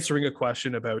answering a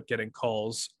question about getting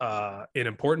calls in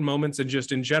important moments and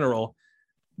just in general.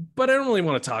 But I don't really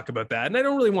want to talk about that. And I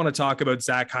don't really want to talk about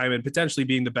Zach Hyman potentially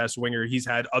being the best winger he's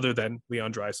had other than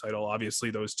Leon Draisaitl.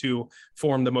 Obviously, those two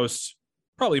form the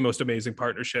probably most amazing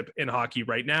partnership in hockey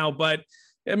right now. But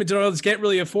Edmonton Oilers can't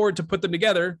really afford to put them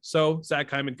together. So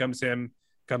Zach Hyman comes in,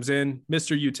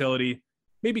 Mr. Utility.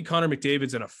 Maybe Connor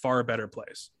McDavid's in a far better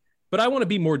place. But I want to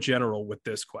be more general with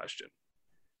this question.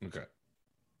 Okay.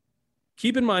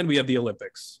 Keep in mind we have the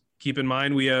Olympics. Keep in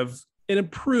mind we have an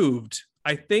improved,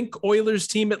 I think, Oilers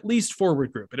team, at least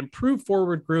forward group. An improved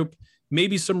forward group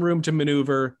maybe some room to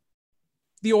maneuver.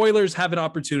 The Oilers have an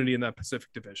opportunity in that Pacific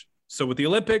Division. So with the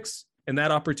Olympics and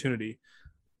that opportunity,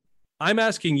 I'm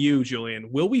asking you,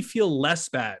 Julian, will we feel less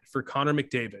bad for Connor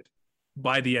McDavid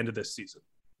by the end of this season?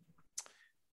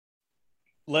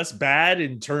 Less bad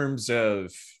in terms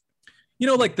of,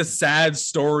 like the sad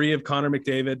story of Connor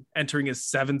McDavid entering his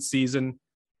 7th season,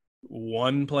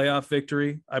 1 playoff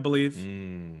victory, I believe.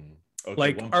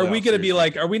 Okay, are we going to be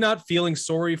like, are we not feeling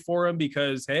sorry for him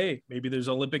because, hey, maybe there's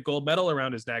an Olympic gold medal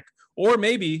around his neck, or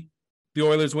maybe the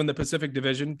Oilers win the Pacific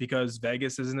Division because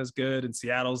Vegas isn't as good and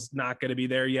Seattle's not going to be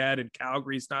there yet and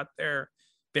Calgary's not there,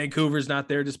 Vancouver's not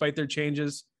there despite their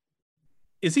changes.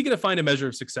 Is he going to find a measure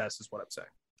of success is what I'm saying.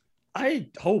 I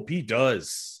hope he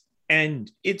does.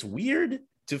 And it's weird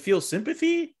to feel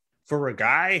sympathy for a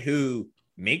guy who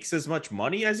makes as much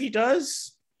money as he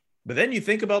does. But then you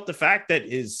think about the fact that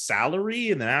his salary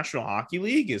in the National Hockey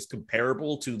League is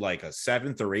comparable to like a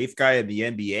 7th or 8th guy in the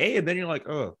NBA. And then you're like,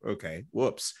 oh, okay,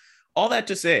 whoops. All that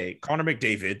to say, Connor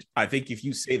McDavid, I think if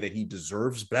you say that he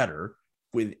deserves better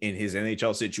in his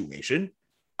NHL situation,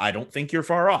 I don't think you're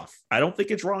far off. I don't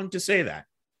think it's wrong to say that.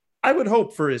 I would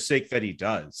hope for his sake that he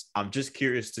does. I'm just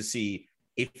curious to see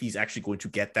if he's actually going to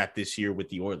get that this year with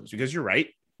the Oilers, because you're right.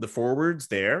 The forwards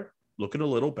there looking a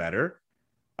little better.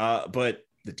 But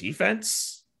the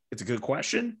defense, it's a good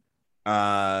question.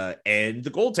 And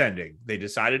the goaltending, they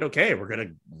decided, okay, we're going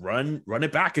to run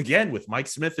it back again with Mike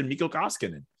Smith and Mikko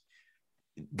Koskinen.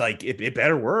 Like it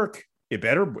better work. It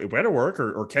better work,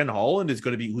 or Ken Holland is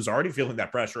going to be, who's already feeling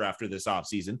that pressure after this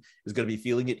offseason, is going to be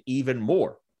feeling it even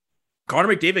more.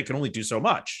 Connor McDavid can only do so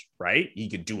much, right? He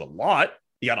can do a lot.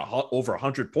 He got over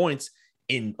 100 points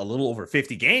in a little over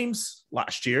 50 games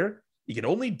last year. He can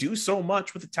only do so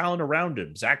much with the talent around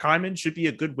him. Zach Hyman should be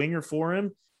a good winger for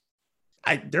him.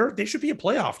 They should be a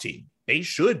playoff team. They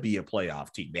should be a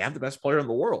playoff team. They have the best player in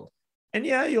the world. And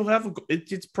yeah,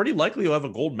 it's pretty likely you'll have a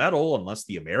gold medal unless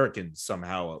the Americans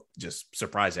somehow just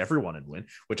surprise everyone and win,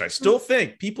 which I still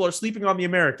think people are sleeping on the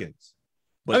Americans.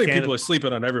 But I think people are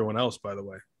sleeping on everyone else, by the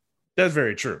way. That's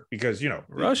very true because,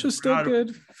 Russia's still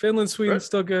good. Finland, Sweden's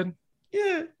still good.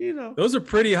 Yeah, those are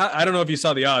pretty high. I don't know if you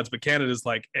saw the odds, but Canada's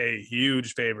like a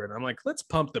huge favorite. I'm like, let's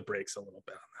pump the brakes a little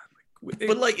bit on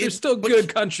that. There's still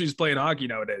good countries playing hockey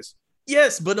nowadays.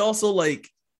 Yes, but also I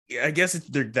guess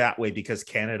they're that way because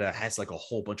Canada has like a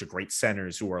whole bunch of great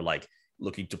centers who are like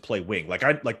looking to play wing.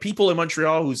 Like people in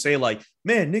Montreal who say like,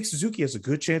 man, Nick Suzuki has a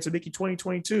good chance of making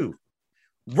 2022.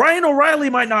 Ryan O'Reilly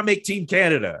might not make Team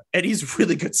Canada, and he's a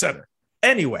really good center.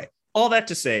 Anyway, all that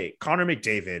to say, Connor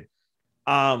McDavid,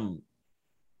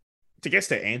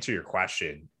 to answer your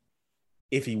question,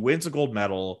 if he wins a gold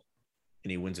medal and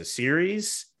he wins a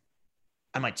series,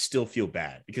 I might still feel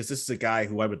bad because this is a guy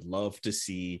who I would love to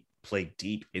see play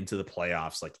deep into the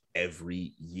playoffs like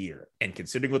every year. And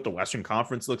considering what the Western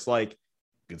Conference looks like,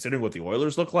 considering what the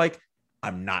Oilers look like,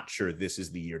 I'm not sure this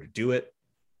is the year to do it.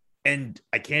 And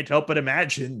I can't help but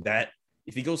imagine that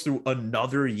if he goes through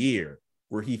another year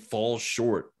where he falls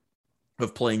short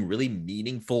of playing really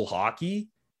meaningful hockey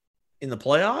in the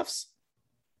playoffs,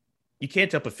 you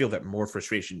can't help but feel that more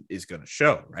frustration is going to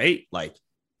show, right? Like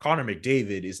Connor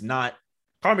McDavid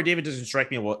doesn't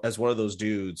strike me as one of those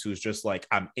dudes who's just like,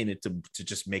 I'm in it to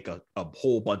just make a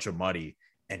whole bunch of money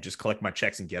and just collect my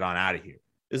checks and get on out of here.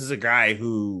 This is a guy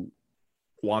who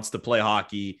wants to play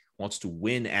hockey, wants to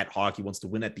win at hockey, wants to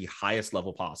win at the highest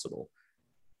level possible.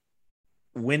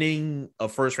 Winning a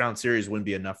first round series wouldn't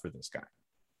be enough for this guy.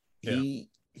 Yeah.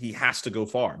 He has to go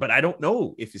far, but I don't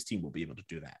know if his team will be able to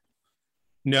do that.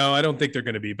 No, I don't think they're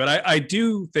going to be, but I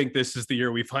do think this is the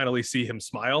year we finally see him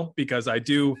smile, because I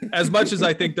do, as much as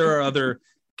I think there are other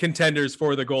contenders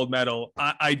for the gold medal,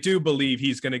 I do believe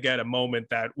he's going to get a moment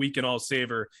that we can all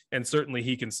savor, and certainly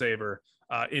he can savor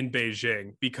in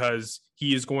Beijing, because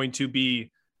he is going to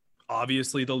be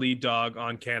obviously the lead dog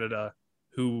on Canada,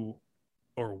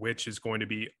 which is going to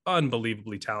be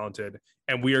unbelievably talented,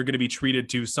 and we are going to be treated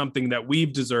to something that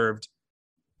we've deserved.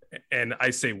 And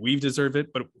I say we've deserved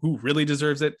it, but who really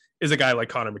deserves it is a guy like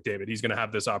Connor McDavid. He's going to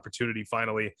have this opportunity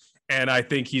finally, and I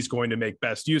think he's going to make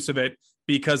best use of it,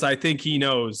 because I think he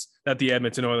knows that the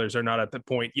Edmonton Oilers are not at the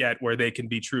point yet where they can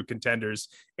be true contenders,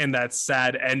 and that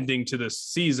sad ending to the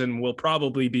season will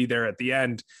probably be there at the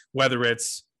end, whether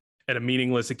it's at a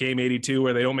meaningless game 82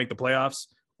 where they don't make the playoffs,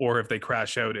 or if they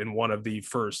crash out in one of the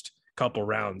first couple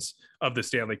rounds of the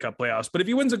Stanley Cup playoffs. But if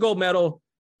he wins a gold medal,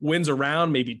 wins a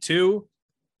round, maybe two,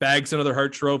 bags another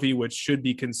Hart Trophy, which should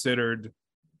be considered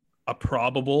a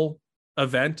probable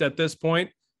event at this point,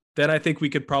 then I think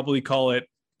we could probably call it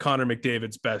Connor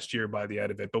McDavid's best year by the end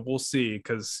of it. But we'll see,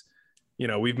 because,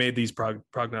 we've made these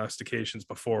prognostications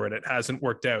before and it hasn't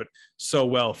worked out so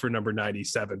well for number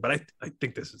 97, but I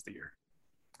think this is the year.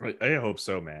 I hope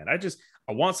so, man.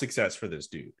 I want success for this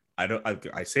dude.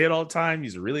 I say it all the time.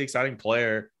 He's a really exciting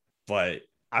player, but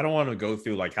I don't want to go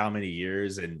through like how many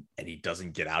years and he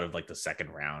doesn't get out of like the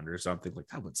second round or something. Like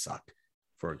that would suck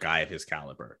for a guy of his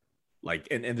caliber. Like,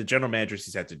 and the general managers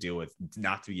he's had to deal with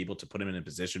not to be able to put him in a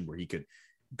position where he could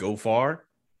go far.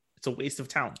 It's a waste of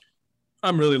talent.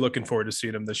 I'm really looking forward to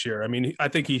seeing him this year. I mean, I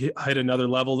think he hit another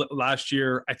level last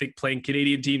year. I think playing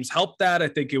Canadian teams helped that. I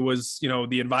think it was,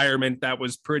 the environment that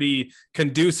was pretty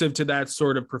conducive to that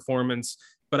sort of performance.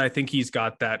 But I think he's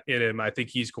got that in him. I think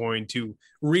he's going to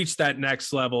reach that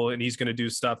next level, and he's going to do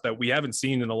stuff that we haven't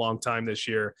seen in a long time this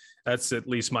year. That's at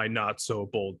least my not so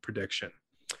bold prediction.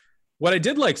 What I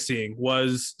did like seeing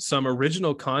was some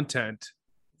original content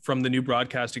from the new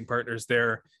broadcasting partners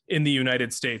there in the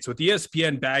United States, with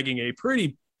ESPN bagging a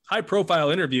pretty high-profile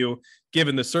interview,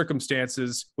 given the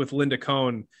circumstances, with Linda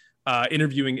Cohn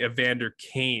interviewing Evander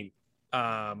Kane.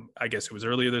 I guess it was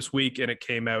earlier this week, and it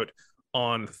came out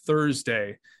on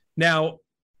Thursday. Now,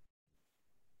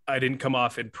 I didn't come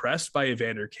off impressed by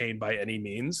Evander Kane by any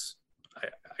means.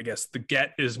 I guess the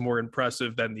get is more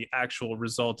impressive than the actual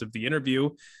result of the interview.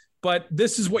 But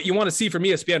this is what you want to see from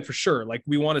ESPN for sure. Like,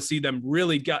 we want to see them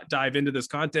really dive into this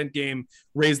content game,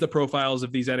 raise the profiles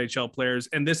of these NHL players.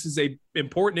 And this is a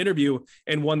important interview,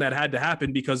 and one that had to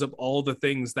happen because of all the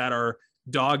things that are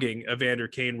dogging Evander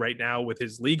Kane right now, with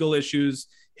his legal issues,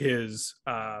 his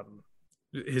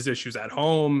issues at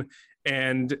home,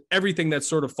 and everything that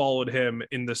sort of followed him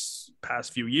in this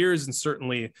past few years, and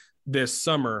certainly this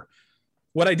summer.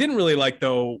 What I didn't really like,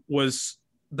 though, was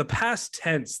the past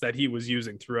tense that he was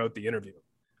using throughout the interview.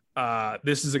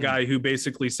 This is a guy who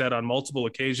basically said on multiple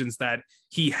occasions that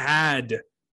he had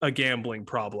a gambling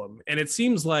problem. And it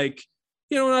seems like,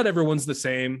 not everyone's the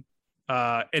same,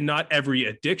 and not every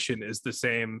addiction is the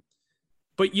same,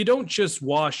 but you don't just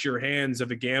wash your hands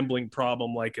of a gambling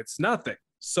problem like it's nothing.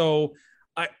 So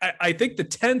I think the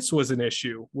tense was an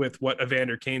issue with what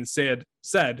Evander Kane said.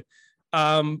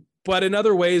 But in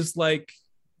other ways, like,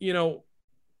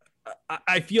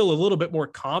 I feel a little bit more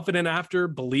confident after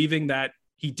believing that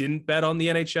he didn't bet on the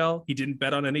NHL. He didn't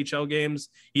bet on NHL games.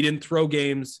 He didn't throw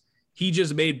games. He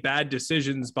just made bad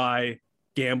decisions by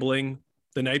gambling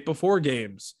the night before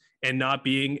games and not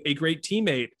being a great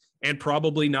teammate, and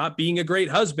probably not being a great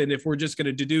husband if we're just going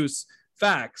to deduce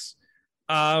facts.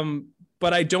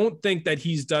 But I don't think that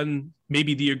he's done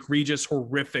maybe the egregious,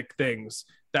 horrific things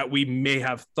that we may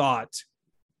have thought.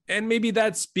 And maybe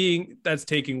that's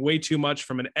taking way too much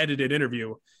from an edited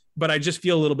interview, but I just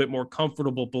feel a little bit more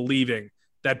comfortable believing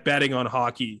that betting on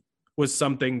hockey was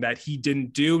something that he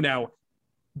didn't do. Now,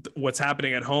 what's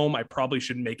happening at home, I probably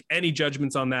shouldn't make any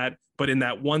judgments on that, but in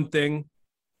that one thing,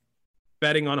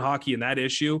 betting on hockey and that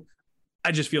issue,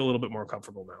 I just feel a little bit more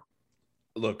comfortable now.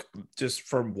 Look, just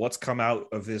from what's come out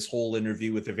of this whole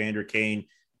interview with Evander Kane,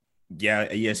 yeah,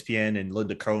 ESPN and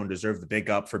Linda Cohn deserve the big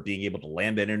up for being able to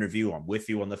land that interview. I'm with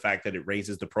you on the fact that it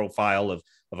raises the profile of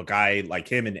a guy like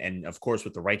him. And of course,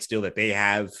 with the rights deal that they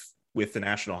have with the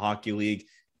National Hockey League,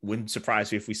 wouldn't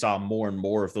surprise me if we saw more and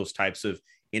more of those types of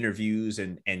interviews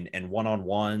and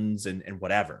one-on-ones and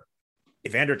whatever.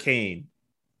 Evander Kane,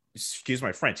 excuse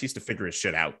my French, he needs to figure his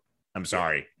shit out. I'm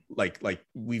sorry. Like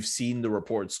we've seen the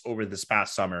reports over this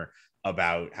past summer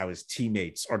about how his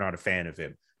teammates are not a fan of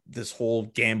him. This whole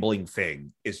gambling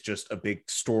thing is just a big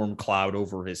storm cloud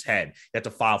over his head. He had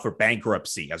to file for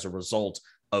bankruptcy as a result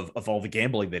of all the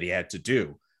gambling that he had to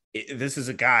do. This is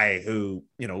a guy who,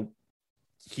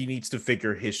 he needs to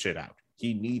figure his shit out.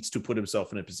 He needs to put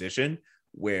himself in a position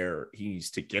where he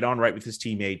needs to get on right with his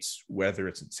teammates, whether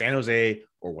it's in San Jose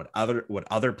or what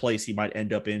other place he might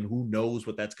end up in. Who knows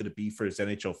what that's going to be for his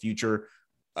NHL future.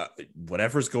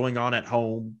 Whatever's going on at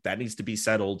home, that needs to be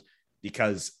settled,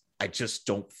 because I just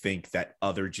don't think that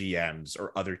other GMs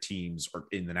or other teams or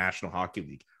in the National Hockey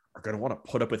League are going to want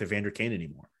to put up with Evander Kane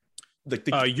anymore. Go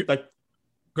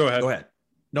ahead. Go ahead.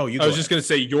 No, I was just going to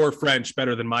say your French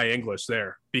better than my English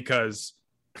there, because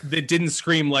it didn't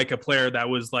scream like a player that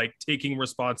was like taking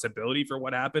responsibility for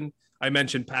what happened. I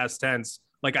mentioned past tense,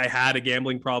 like I had a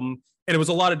gambling problem, and it was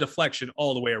a lot of deflection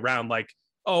all the way around. Like,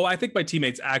 oh, I think my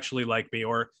teammates actually like me,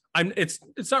 or it's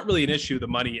not really an issue, the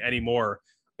money anymore.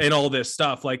 And all this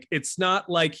stuff. Like, it's not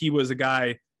like he was a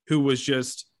guy who was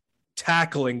just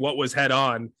tackling what was head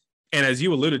on. And as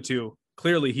you alluded to,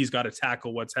 clearly he's got to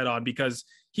tackle what's head on, because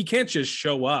he can't just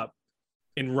show up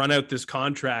and run out this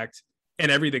contract and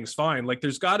everything's fine. Like,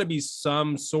 there's got to be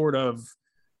some sort of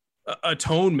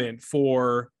atonement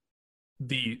for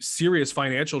the serious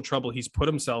financial trouble he's put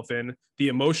himself in, the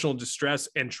emotional distress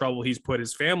and trouble he's put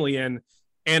his family in,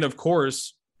 and of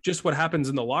course, just what happens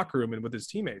in the locker room and with his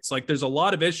teammates. Like there's a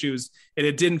lot of issues, and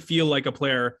it didn't feel like a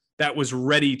player that was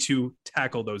ready to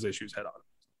tackle those issues head on.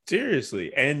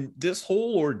 Seriously. And this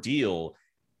whole ordeal,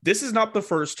 this is not the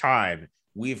first time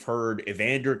we've heard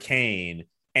Evander Kane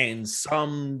and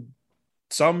some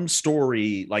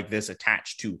story like this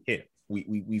attached to him.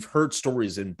 We've heard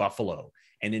stories in Buffalo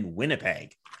and in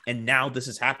Winnipeg, and now this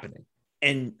is happening.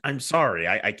 And I'm sorry,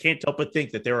 I can't help but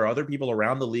think that there are other people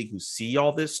around the league who see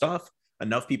all this stuff,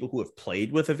 enough people who have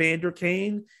played with Evander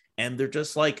Kane, and they're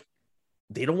just like,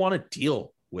 they don't want to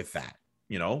deal with that,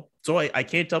 you know? So I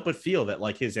can't help but feel that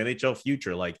like his NHL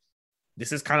future, like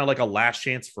this is kind of like a last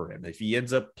chance for him. If he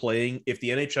ends up playing, if the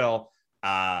NHL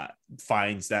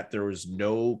finds that there was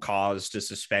no cause to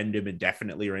suspend him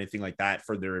indefinitely or anything like that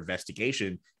for their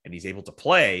investigation, and he's able to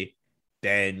play,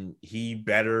 then he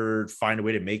better find a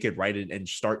way to make it right and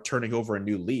start turning over a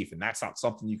new leaf. And that's not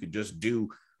something you could just do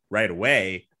right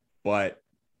away. But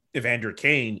Evander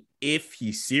Kane, if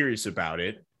he's serious about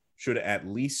it, should at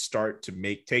least start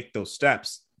to take those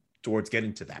steps towards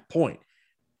getting to that point.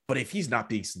 But if he's not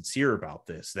being sincere about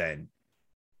this, then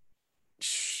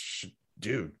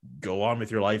dude, go on with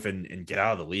your life and get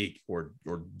out of the league or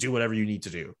do whatever you need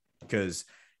to do. Because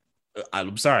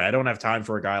I'm sorry, I don't have time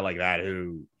for a guy like that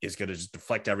who is going to just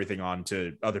deflect everything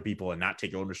onto other people and not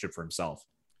take ownership for himself.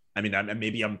 I mean,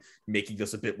 maybe I'm making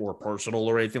this a bit more personal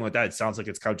or anything like that. It sounds like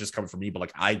it's kind of just coming from me, but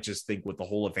like, I just think with the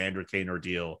whole Evander Kane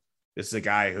ordeal, this is a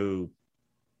guy who,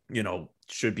 you know,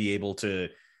 should be able to,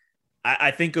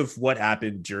 I think of what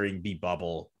happened during the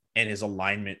bubble and his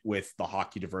alignment with the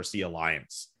Hockey Diversity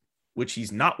Alliance, which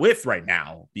he's not with right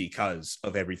now because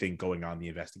of everything going on in the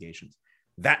investigations.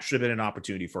 That should have been an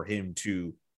opportunity for him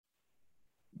to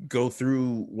go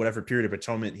through whatever period of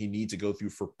atonement he needs to go through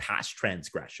for past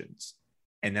transgressions.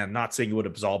 And I'm not saying it would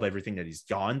absolve everything that he's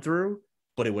gone through,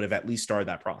 but it would have at least started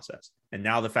that process. And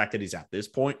now the fact that he's at this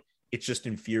point, it's just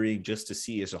infuriating just to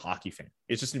see as a hockey fan.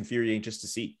 It's just infuriating just to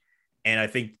see. And I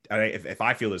think if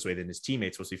I feel this way, then his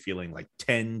teammates must be feeling like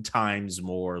 10 times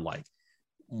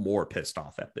more pissed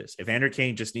off at this. Evander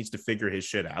Kane just needs to figure his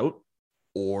shit out,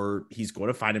 or he's going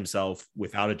to find himself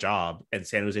without a job, and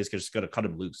San Jose is just going to cut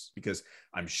him loose, because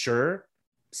I'm sure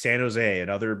San Jose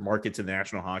and other markets in the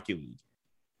National Hockey League,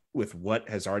 with what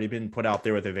has already been put out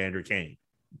there with Evander Kane,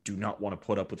 do not want to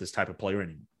put up with this type of player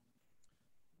anymore.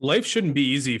 Life shouldn't be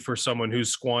easy for someone who's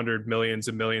squandered millions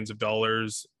and millions of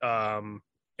dollars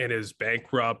and is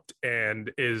bankrupt and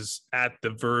is at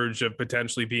the verge of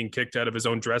potentially being kicked out of his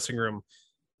own dressing room.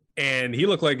 And he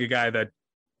looked like a guy that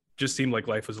just seemed like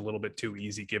life was a little bit too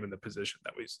easy given the position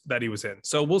that he was in.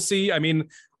 So we'll see. I mean,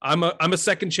 I'm a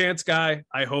second chance guy.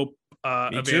 I hope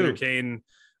Evander Kane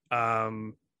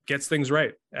gets things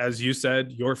right. As you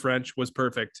said, your French was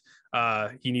perfect.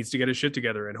 He needs to get his shit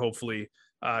together, and hopefully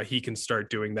he can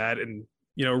start doing that and,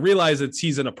 you know, realize that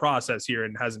he's in a process here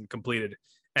and hasn't completed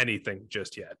anything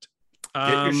just yet.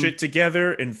 Get your shit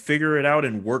together and figure it out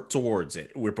and work towards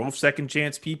it. We're both second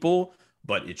chance people,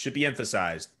 but it should be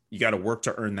emphasized, you got to work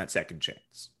to earn that second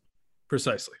chance.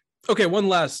 Precisely. Okay, one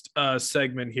last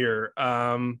segment here.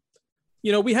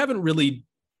 You know, we haven't really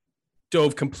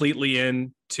dove completely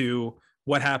into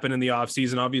what happened in the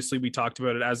offseason. Obviously, we talked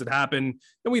about it as it happened,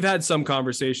 and we've had some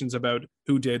conversations about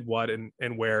who did what and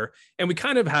where. And we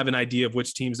kind of have an idea of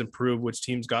which teams improved, which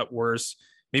teams got worse,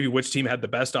 maybe which team had the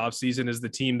best offseason is the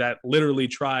team that literally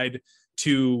tried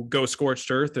to go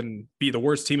scorched earth and be the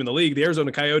worst team in the league. The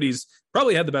Arizona Coyotes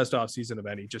probably had the best offseason of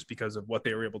any, just because of what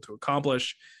they were able to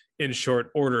accomplish in short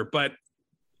order. But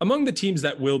among the teams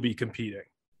that will be competing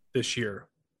this year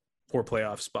for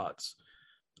playoff spots,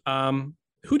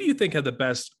 who do you think had the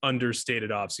best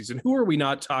understated offseason? Who are we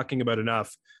not talking about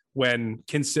enough when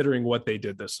considering what they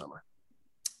did this summer?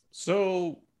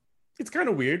 So it's kind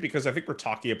of weird because I think we're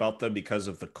talking about them because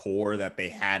of the core that they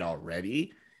had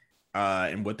already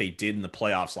and what they did in the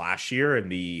playoffs last year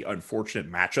and the unfortunate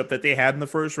matchup that they had in the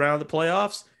first round of the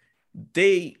playoffs.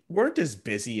 They weren't as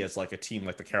busy as like a team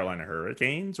like the Carolina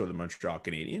Hurricanes or the Montreal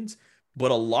Canadiens, but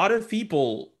a lot of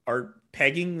people are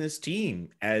pegging this team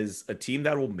as a team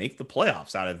that will make the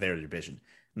playoffs out of their division.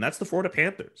 And that's the Florida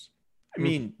Panthers. I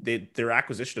mean, their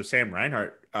acquisition of Sam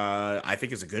Reinhart, I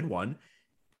think is a good one.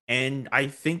 And I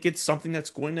think it's something that's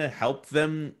going to help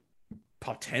them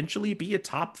potentially be a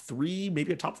top 3,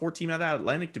 maybe a top 4 team out of that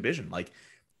Atlantic division. Like,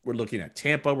 we're looking at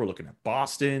Tampa, we're looking at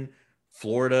Boston,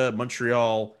 Florida,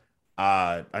 Montreal.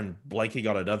 I'm blanking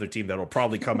on another team that will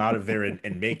probably come out of there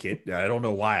and make it. I don't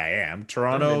know why I am.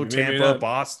 Toronto, Tampa,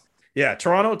 Boston. Yeah,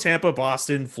 Toronto, Tampa,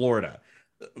 Boston, Florida.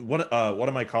 one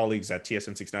of my colleagues at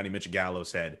TSN 690, Mitch Gallo,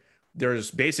 said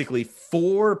there's basically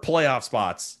 4 playoff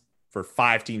spots for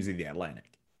 5 teams in the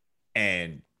Atlantic.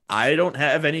 And I don't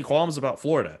have any qualms about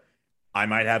Florida. I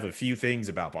might have a few things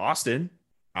about Boston.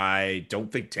 I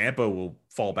don't think Tampa will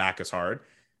fall back as hard.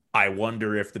 I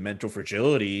wonder if the mental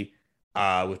fragility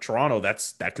with Toronto,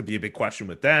 that could be a big question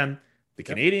with them. The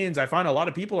Canadians, I find a lot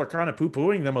of people are kind of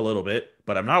poo-pooing them a little bit,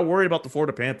 but I'm not worried about the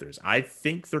Florida Panthers. I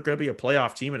think they're going to be a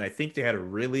playoff team, and I think they had a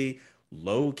really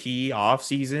low-key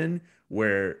offseason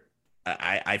where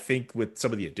I think with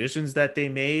some of the additions that they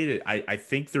made, I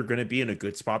think they're going to be in a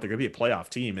good spot. They're going to be a playoff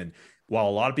team, and while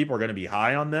a lot of people are going to be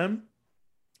high on them,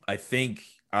 I think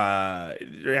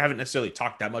they haven't necessarily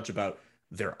talked that much about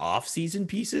their off-season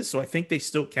pieces, so I think they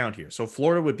still count here. So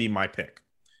Florida would be my pick.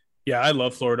 Yeah, I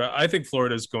love Florida. I think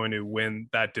Florida is going to win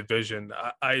that division.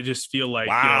 I just feel like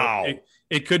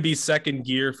it could be second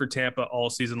gear for Tampa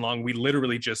all season long. We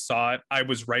literally just saw it. I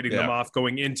was writing them off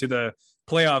going into the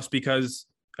playoffs because,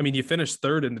 I mean, you finished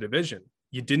third in the division.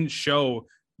 You didn't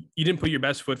put your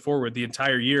best foot forward the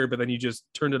entire year, but then you just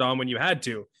turned it on when you had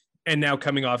to. And now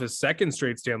coming off a second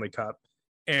straight Stanley Cup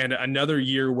and another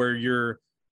year where you're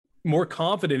more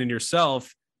confident in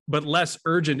yourself, but less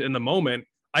urgent in the moment,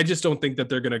 I just don't think that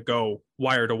they're going to go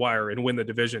wire to wire and win the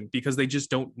division because they just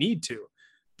don't need to.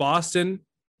 Boston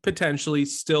potentially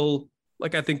still,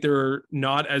 like, I think they're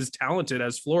not as talented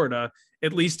as Florida,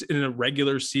 at least in a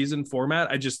regular season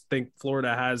format. I just think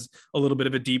Florida has a little bit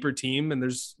of a deeper team and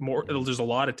there's a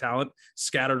lot of talent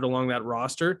scattered along that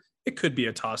roster. It could be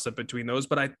a toss up between those,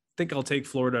 but I think I'll take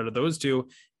Florida out of those two.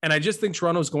 And I just think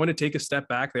Toronto is going to take a step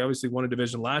back. They obviously won a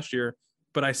division last year,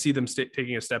 but I see them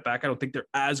taking a step back. I don't think they're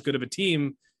as good of a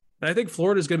team. And I think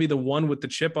Florida is going to be the one with the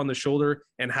chip on the shoulder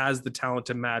and has the talent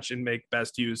to match and make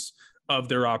best use of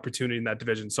their opportunity in that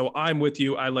division. So I'm with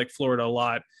you. I like Florida a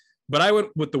lot, but I went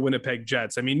with the Winnipeg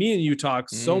Jets. I mean, me and you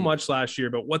talked so much last year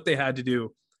about what they had to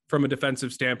do from a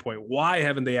defensive standpoint. Why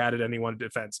haven't they added anyone to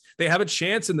defense? They have a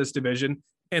chance in this division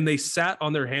and they sat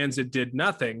on their hands and did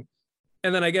nothing.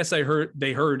 And then I guess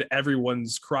they heard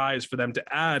everyone's cries for them to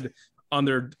add on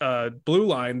their blue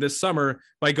line this summer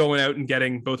by going out and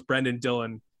getting both Brendan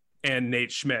Dillon and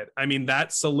Nate Schmidt. I mean,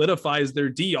 that solidifies their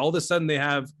D. All of a sudden they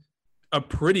have a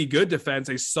pretty good defense,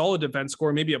 a solid defense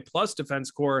core, maybe a plus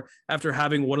defense core after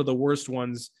having one of the worst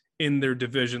ones in their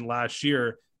division last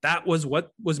year. That was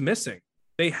what was missing.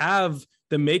 They have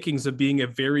the makings of being a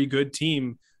very good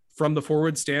team from the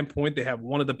forward standpoint. They have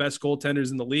one of the best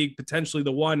goaltenders in the league, potentially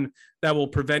the one that will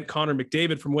prevent Connor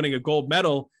McDavid from winning a gold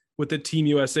medal with the Team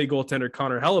USA goaltender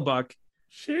Connor Hellebuck.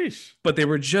 Sheesh. But they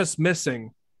were just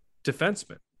missing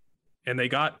defensemen. And they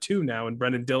got 2 now in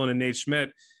Brendan Dillon and Nate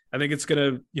Schmidt. I think it's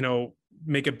going to,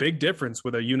 make a big difference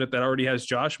with a unit that already has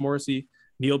Josh Morrissey,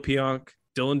 Neil Pionk,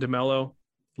 Dylan DeMello,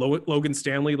 Logan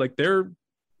Stanley. Like they're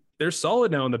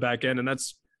solid now in the back end, and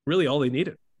that's really all they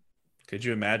needed. Could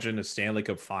you imagine a Stanley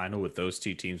Cup final with those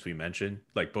 2 teams we mentioned?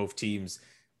 Like both teams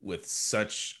with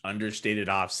such understated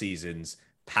off seasons,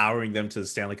 powering them to the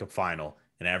Stanley Cup final,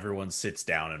 and everyone sits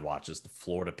down and watches the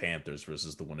Florida Panthers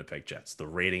versus the Winnipeg Jets. The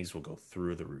ratings will go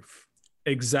through the roof.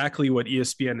 Exactly what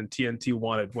ESPN and TNT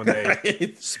wanted when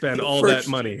they spent all that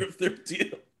money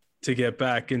to get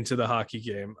back into the hockey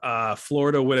game.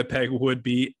 Florida Winnipeg would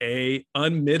be a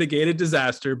unmitigated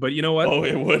disaster, but you know what? Oh,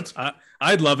 it would.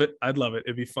 I'd love it.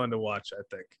 It'd be fun to watch, I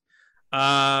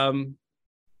think.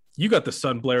 You got the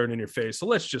sun blaring in your face, so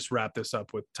let's just wrap this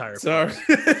up with tire. Sorry.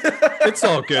 It's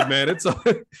all good, man. It's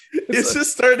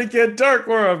just starting to get dark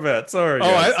where I'm at. Sorry.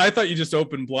 Oh, I thought you just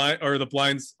opened the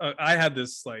blinds. I had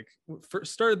this, like,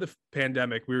 first started the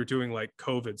pandemic, we were doing like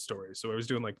COVID stories. So I was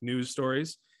doing like news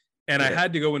stories, and I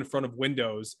had to go in front of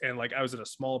windows, and like I was in a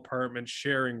small apartment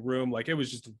sharing room. Like it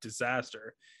was just a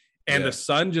disaster. And the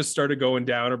sun just started going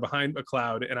down or behind a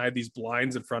cloud, and I had these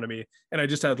blinds in front of me, and I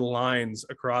just had lines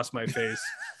across my face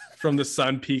from the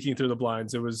sun peeking through the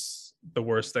blinds. It was the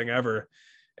worst thing ever.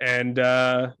 And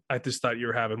I just thought you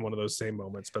were having one of those same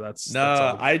moments, but that's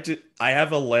I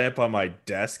have a lamp on my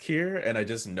desk here, and I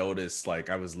just noticed like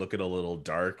I was looking a little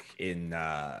dark in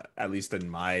at least in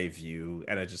my view,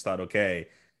 and I just thought, okay,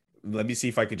 let me see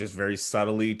if I could just very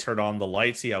subtly turn on the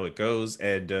light, see how it goes.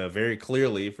 And very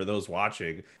clearly for those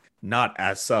watching, not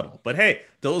as subtle. But hey,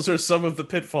 those are some of the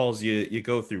pitfalls you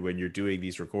go through when you're doing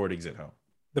these recordings at home.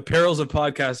 The perils of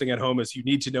podcasting at home is you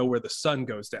need to know where the sun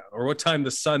goes down or what time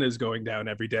the sun is going down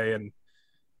every day. And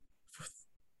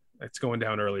it's going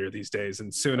down earlier these days.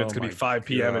 And soon it's going to be 5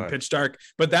 p.m. and pitch dark.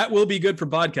 But that will be good for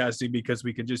podcasting because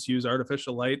we can just use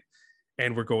artificial light.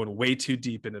 And we're going way too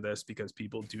deep into this because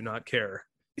people do not care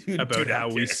about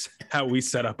how we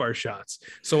set up our shots.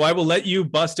 So I will let you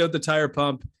bust out the tire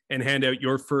pump and hand out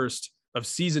your first of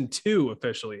season 2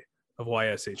 officially of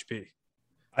YSHP.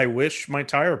 I wish my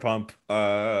tire pump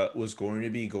was going to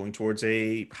be going towards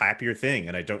a happier thing.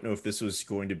 And I don't know if this was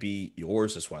going to be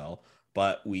yours as well,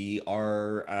 but we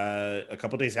are a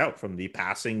couple days out from the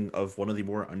passing of one of the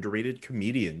more underrated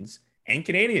comedians and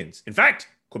Canadians. In fact,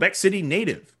 Quebec City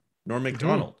native, Norm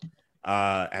Macdonald,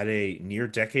 had a near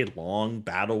decade-long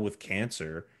battle with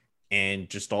cancer, and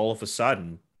just all of a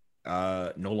sudden,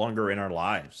 no longer in our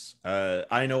lives.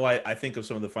 I know I think of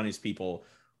some of the funniest people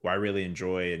who I really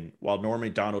enjoy, and while Norm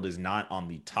Macdonald is not on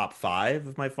the top 5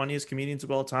 of my funniest comedians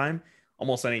of all time,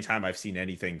 almost any time I've seen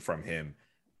anything from him,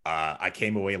 I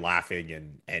came away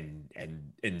laughing and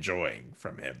enjoying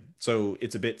from him. So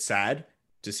it's a bit sad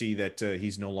to see that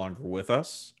he's no longer with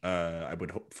us. I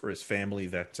would hope for his family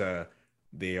that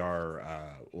they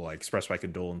are, well, I express my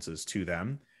condolences to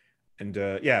them. And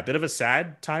yeah, a bit of a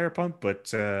sad tire pump, but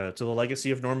to the legacy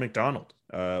of Norm Macdonald,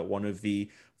 one of the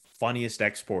funniest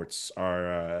exports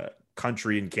our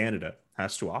country in Canada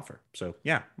has to offer. So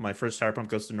yeah, my first tire pump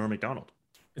goes to Norm Macdonald.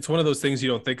 It's one of those things you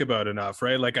don't think about enough,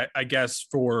 right? Like, I guess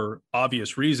for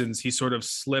obvious reasons, he sort of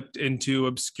slipped into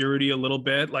obscurity a little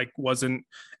bit, like wasn't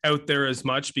out there as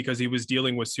much because he was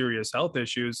dealing with serious health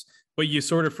issues, but you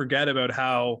sort of forget about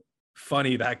how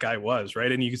funny that guy was,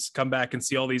 right? And you just come back and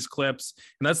see all these clips.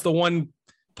 And that's the one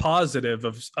positive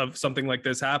of something like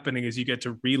this happening, is you get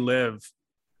to relive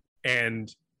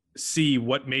and see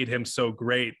what made him so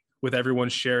great, with everyone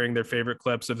sharing their favorite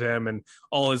clips of him and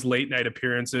all his late night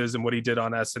appearances and what he did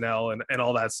on SNL and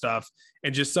all that stuff.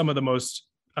 And just some of the most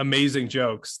amazing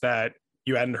jokes that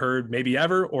you hadn't heard maybe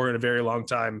ever or in a very long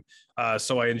time.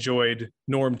 So I enjoyed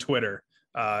Norm Twitter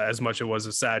as much as it was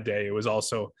a sad day. It was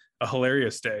also a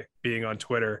hilarious day being on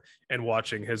Twitter and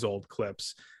watching his old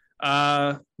clips.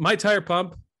 My tire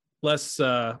pump, less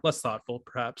thoughtful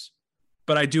perhaps,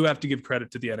 but I do have to give credit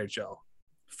to the NHL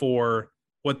for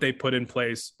what they put in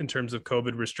place in terms of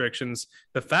COVID restrictions.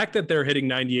 The fact that they're hitting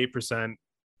 98%,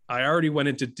 I already went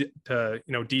into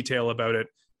detail about it,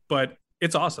 but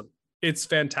it's awesome. It's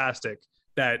fantastic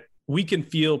that we can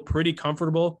feel pretty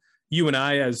comfortable, you and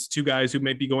I, as two guys who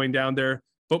may be going down there,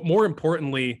 but more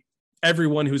importantly,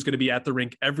 everyone who's going to be at the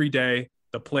rink every day,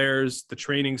 the players, the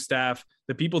training staff,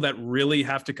 the people that really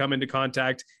have to come into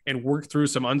contact and work through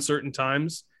some uncertain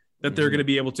times, that they're going to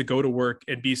be able to go to work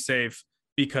and be safe,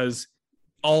 because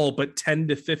all but 10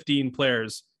 to 15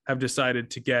 players have decided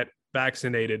to get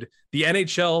vaccinated. The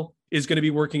NHL is going to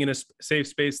be working in a safe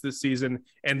space this season,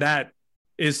 and that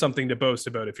is something to boast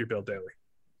about if you're Bill Daly.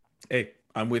 Hey,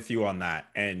 I'm with you on that.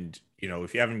 And,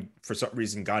 if you haven't for some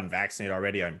reason gotten vaccinated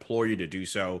already, I implore you to do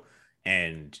so.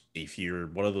 And if you're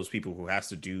one of those people who has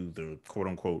to do the quote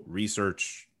unquote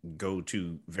research, go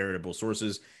to veritable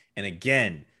sources. And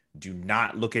again, do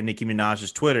not look at Nicki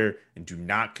Minaj's Twitter and do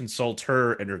not consult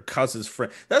her and her cousin's friend.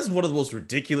 That's one of the most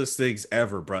ridiculous things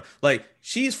ever, bro. Like,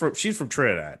 she's from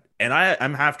Trinidad and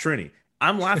I'm half Trini.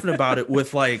 I'm laughing about it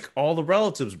with like all the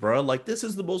relatives, bro. Like, this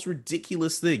is the most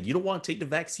ridiculous thing. You don't want to take the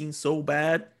vaccine so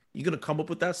bad, you're going to come up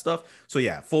with that stuff. So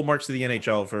yeah, full marks to the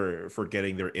NHL for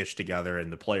getting their ish together,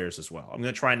 and the players as well. I'm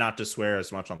going to try not to swear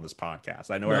as much on this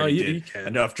podcast. I know I already did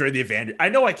enough during the event. I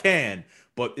know I can,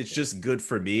 but it's just good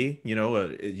for me. I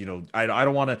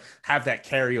don't want to have that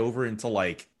carry over into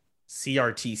like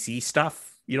CRTC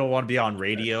stuff. You don't want to be on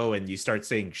radio and you start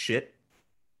saying shit.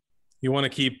 You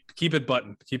want to keep it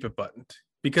buttoned,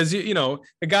 because a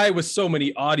guy with so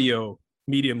many audio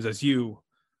mediums as you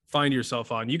find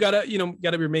yourself on, you gotta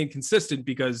remain consistent,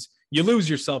 because you lose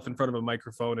yourself in front of a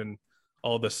microphone and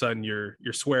all of a sudden you're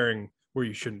swearing where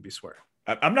you shouldn't be swearing.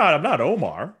 I'm not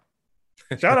Omar.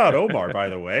 Shout out Omar, by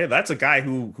the way. That's a guy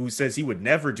who says he would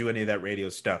never do any of that radio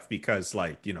stuff because,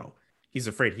 he's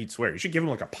afraid he'd swear. You should give him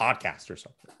like a podcast or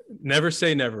something. Never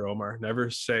say never, Omar. Never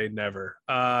say never.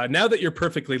 Now that you're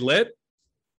perfectly lit,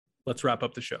 let's wrap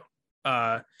up the show.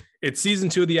 It's season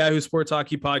 2 of the Yahoo Sports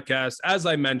Hockey Podcast. As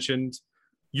I mentioned,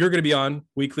 you're going to be on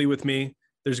weekly with me.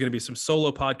 There's going to be some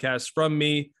solo podcasts from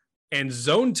me, and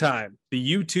Zone Time,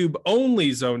 the YouTube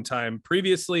only Zone Time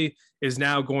previously, is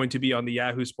now going to be on the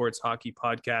Yahoo Sports Hockey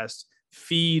Podcast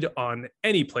feed on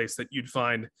any place that you'd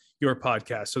find your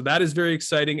podcast. So that is very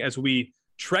exciting as we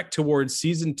trek towards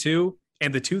season 2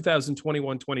 and the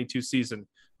 2021-22 season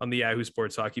on the Yahoo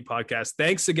Sports Hockey Podcast.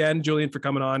 Thanks again, Julian, for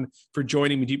coming on, for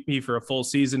joining me for a full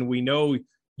season. We know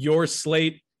your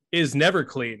slate is never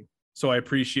clean, so I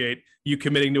appreciate you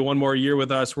committing to one more year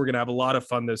with us. We're going to have a lot of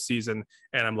fun this season,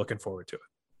 and I'm looking forward to it.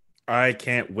 I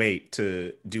can't wait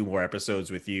to do more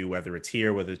episodes with you, whether it's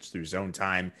here, whether it's through Zone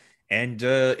Time. and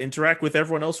interact with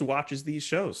everyone else who watches these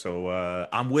shows. So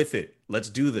I'm with it.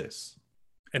 Let's do this.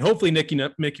 And hopefully Nicki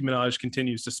Minaj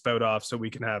continues to spout off so we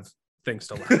can have things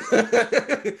to laugh.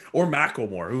 Or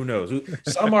Macklemore. Who knows?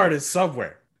 Some artist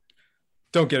somewhere.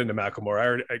 Don't get into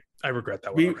Macklemore. I regret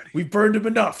that one already. We burned him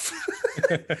enough.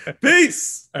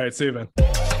 Peace. All right. See you, man.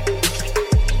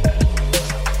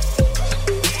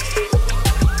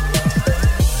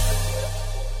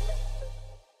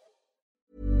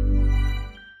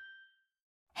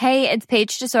 Hey, it's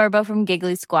Paige DeSorbo from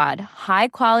Giggly Squad. High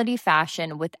quality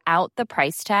fashion without the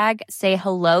price tag. Say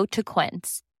hello to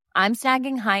Quince. I'm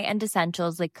snagging high-end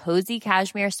essentials like cozy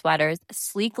cashmere sweaters,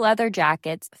 sleek leather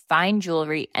jackets, fine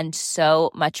jewelry, and so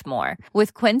much more.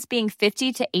 With Quince being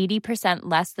 50 to 80%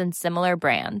 less than similar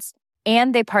brands.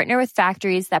 And they partner with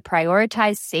factories that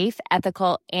prioritize safe,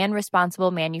 ethical, and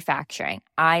responsible manufacturing.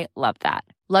 I love that.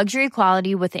 Luxury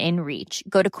quality within reach.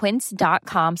 Go to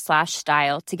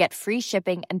quince.com/style to get free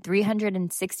shipping and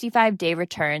 365-day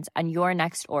returns on your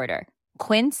next order.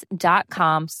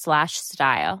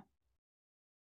 Quince.com/style.